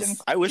 Basketball Yeah.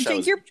 is, I wish I Jake,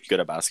 was you're- good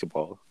at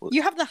basketball.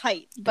 You have the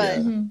height, but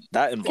Yeah.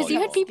 That and Because you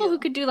had volleyball. people who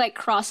could do like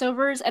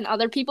crossovers and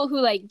other people who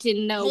like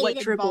didn't know what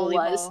Hated dribble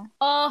was. volleyball.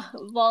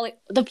 Oh,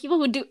 the people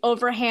who do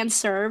overhand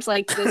serves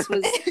like this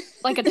was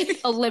like an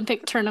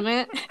Olympic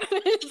tournament.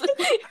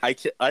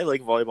 I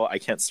like volleyball. I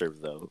can't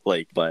serve though.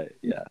 Like, but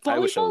yeah, I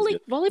wish I was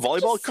good. Volleyball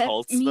just set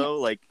cults me- though.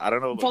 Like, I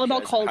don't know. about Volleyball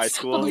you guys in high cults.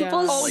 school. Volleyball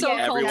Yeah. is Like so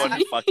everyone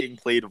culty. fucking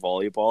played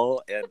volleyball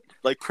and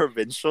like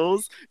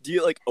provincials. Do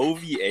you like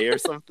OVA or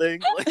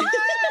something? Like,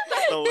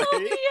 the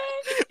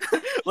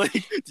way, like,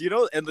 do you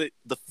know? And the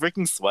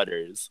freaking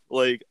sweaters.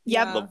 Like,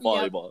 Yeah. the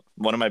volleyball.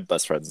 One of my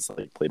best friends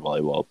like played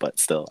volleyball, but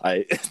still,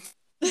 I.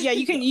 yeah,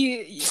 you can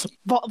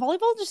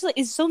volleyball just like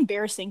is so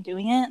embarrassing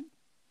doing it.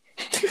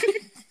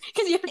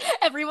 Because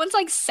everyone's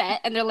like set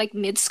and they're like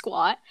mid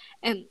squat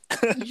and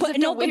you just have to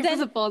no, but wait then-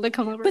 for the ball to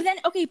come over. But then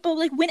okay, but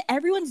like when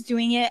everyone's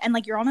doing it and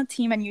like you're on a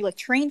team and you like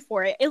train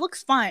for it, it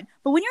looks fine.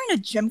 But when you're in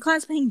a gym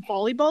class playing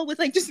volleyball with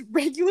like just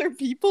regular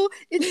people,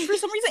 it's for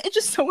some reason it's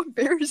just so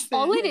embarrassing.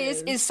 all it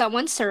is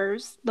someone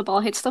serves, the ball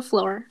hits the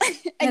floor,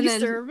 and you then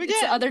serve it's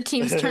again. the other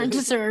team's turn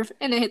to serve,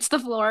 and it hits the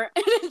floor,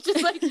 and it's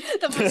just like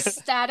the most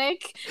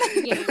static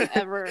game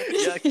ever.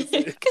 Yeah, 'cause-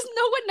 Because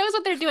no one knows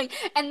what they're doing.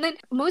 And then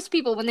most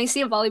people, when they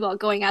see a volleyball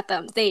going at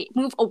them, they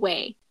move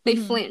away. They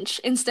flinch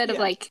instead of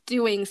Yeah. like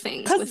doing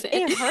things Because with it.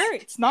 it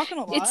hurts. Not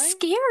gonna lie. It's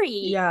scary.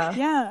 Yeah.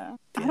 yeah.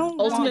 I don't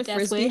Ultimate Ultimate Death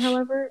Frisbee, Wish.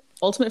 however,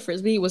 Ultimate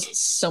Frisbee was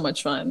so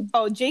much fun.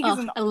 Oh, Jake is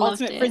Oh, an I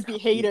loved ultimate it. frisbee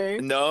hater.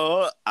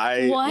 No,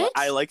 What?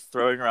 I like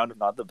throwing around. I'm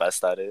not the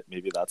best at it.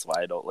 Maybe that's why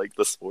I don't like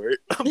the sport.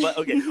 But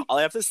okay, all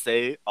I have to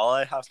say,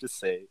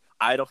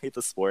 I don't hate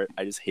the sport.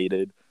 I just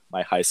hated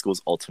my high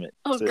school's ultimate.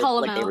 Oh, shit. call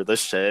 'em like they out. were the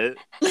shit.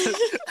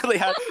 they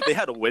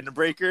had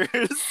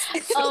windbreakers.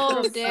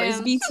 Oh, damn.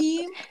 Frisbee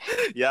team.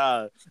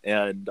 Yeah,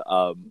 and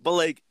but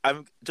like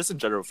I'm just in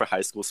general for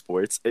high school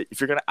sports. If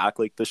you're gonna act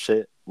like the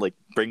shit, like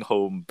bring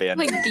home band.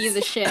 Like, be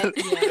the shit.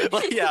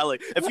 Like, yeah,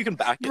 like if you can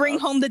back it Bring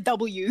up. home the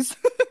W's.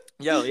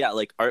 Yeah,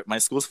 like my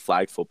school's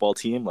flag football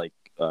team, like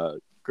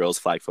girls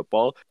flag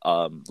football,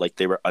 like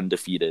they were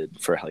undefeated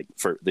for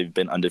they've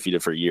been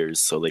undefeated for years,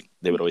 so like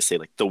they would always say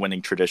like the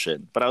winning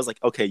tradition. But I was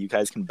like, okay, you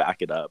guys can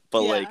back it up.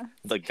 But like Yeah.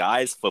 the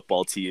guys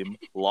football team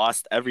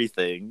lost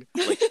everything,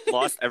 like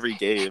lost every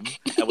game,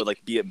 and would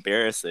like be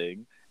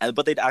embarrassing.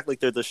 But they'd act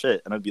like they're the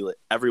shit, and I'd be like,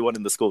 everyone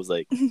in the school was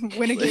like,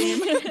 Win a game.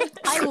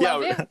 I Yeah.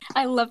 love it.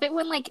 I love it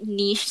when like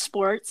niche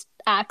sports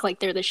act like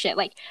they're the shit.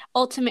 Like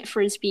ultimate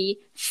frisbee,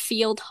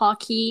 field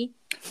hockey,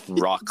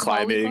 rock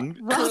climbing,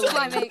 rock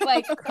climbing,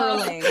 like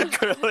Curling.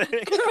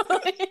 curling,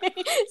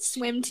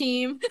 swim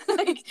team.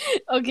 Like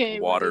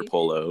okay, water buddy.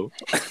 polo.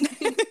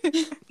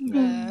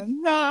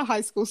 Man,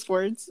 high school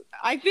sports.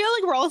 I feel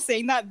like we're all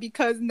saying that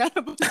because none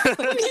of us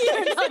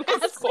You're not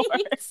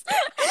athletes.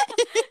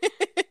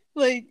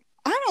 like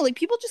I don't know, like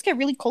people just get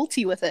really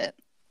culty with it,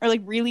 or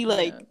like really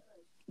like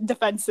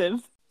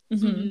defensive.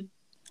 Mhm.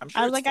 I'm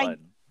sure I it's like, fun.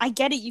 I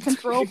get it. You can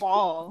throw a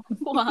ball.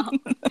 Wow,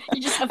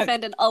 you just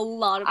offended a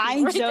lot of people.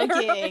 I'm right there.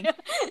 joking.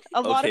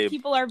 A lot Okay. of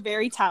people are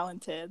very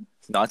talented.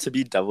 Not to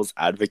be devil's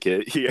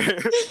advocate here,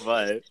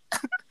 but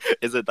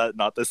is it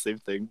not the same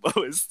thing but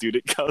with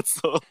student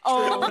council?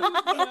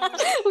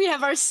 Oh, We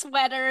have our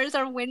sweaters,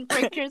 our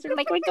windbreakers. We're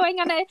like, we're going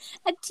on a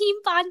team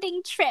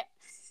bonding trip.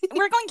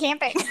 we're going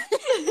camping.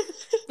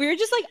 We're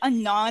just like a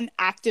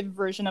non-active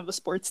version of a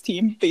sports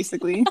team,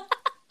 basically.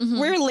 Mhm.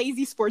 We're a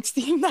lazy sports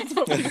team. That's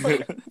what we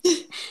are.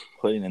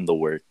 Putting in the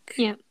work.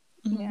 Yeah,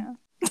 Yeah.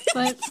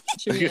 but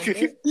Should we end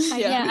it?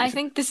 yeah, I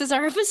think this is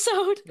our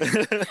episode.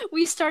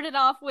 We started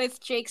off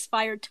with Jake's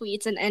fire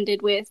tweets and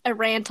ended with a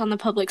rant on the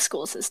public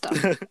school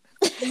system.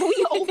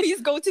 We always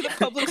go to the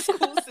public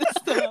school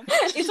system.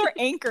 It's our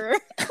anchor.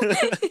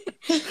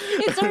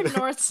 It's our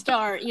North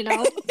Star, you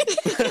know?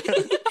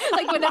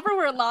 Like, whenever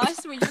we're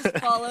lost, we just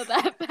follow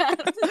that path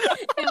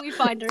and we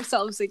find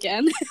ourselves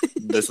again.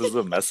 This is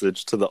a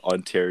message to the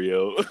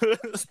Ontario.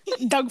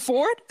 Doug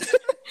Ford?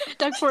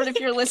 Doug Ford, if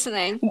you're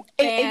listening,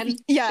 ban,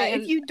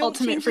 If you don't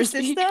Ultimate change the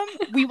Frisbee. system,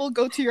 we will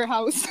go to your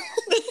house.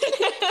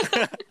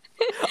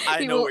 I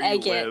We know will where you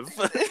egg it.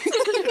 live.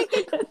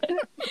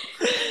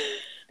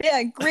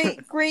 Yeah,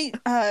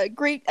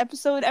 great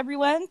episode,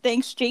 everyone.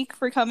 Thanks, Jake,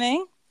 for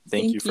coming.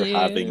 Thank you for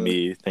having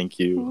me. Thank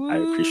you. I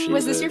appreciate it.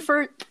 Was this your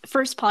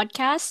first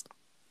podcast?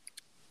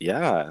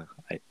 Yeah.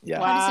 Yeah.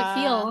 Wow. How does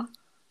it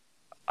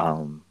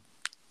feel?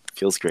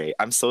 feels great.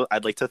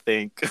 I'd like to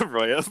thank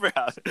Roya for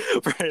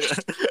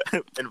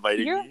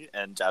inviting me,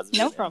 and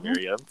Jasmine and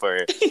Miriam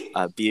for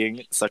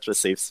being such a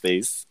safe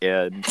space.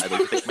 And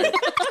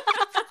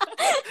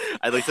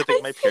I'd like to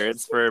thank my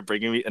parents for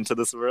bringing me into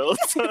this world.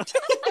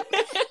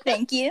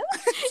 Thank you.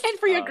 And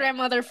for your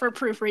grandmother for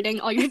proofreading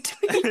all your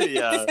tweets.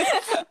 Yeah.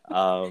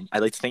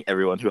 I'd like to thank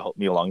everyone who helped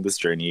me along this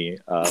journey.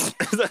 I'm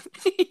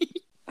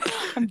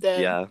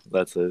dead. Yeah,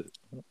 that's it.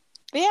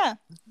 But yeah,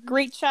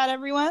 great chat,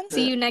 everyone.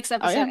 See you next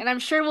episode, and I'm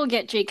sure we'll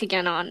get Jake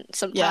again on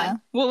sometime. Yeah,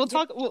 we'll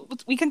talk.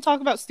 We can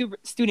talk about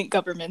student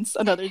governments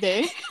another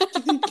day.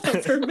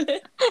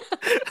 Government.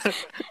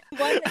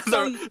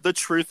 The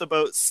truth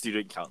about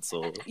student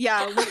council.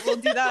 Yeah, we'll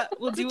do that.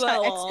 We'll do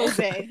an expose.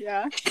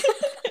 Yeah.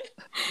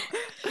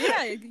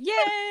 Yeah.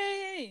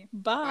 Yay!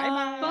 Bye.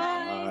 Bye.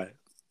 Bye.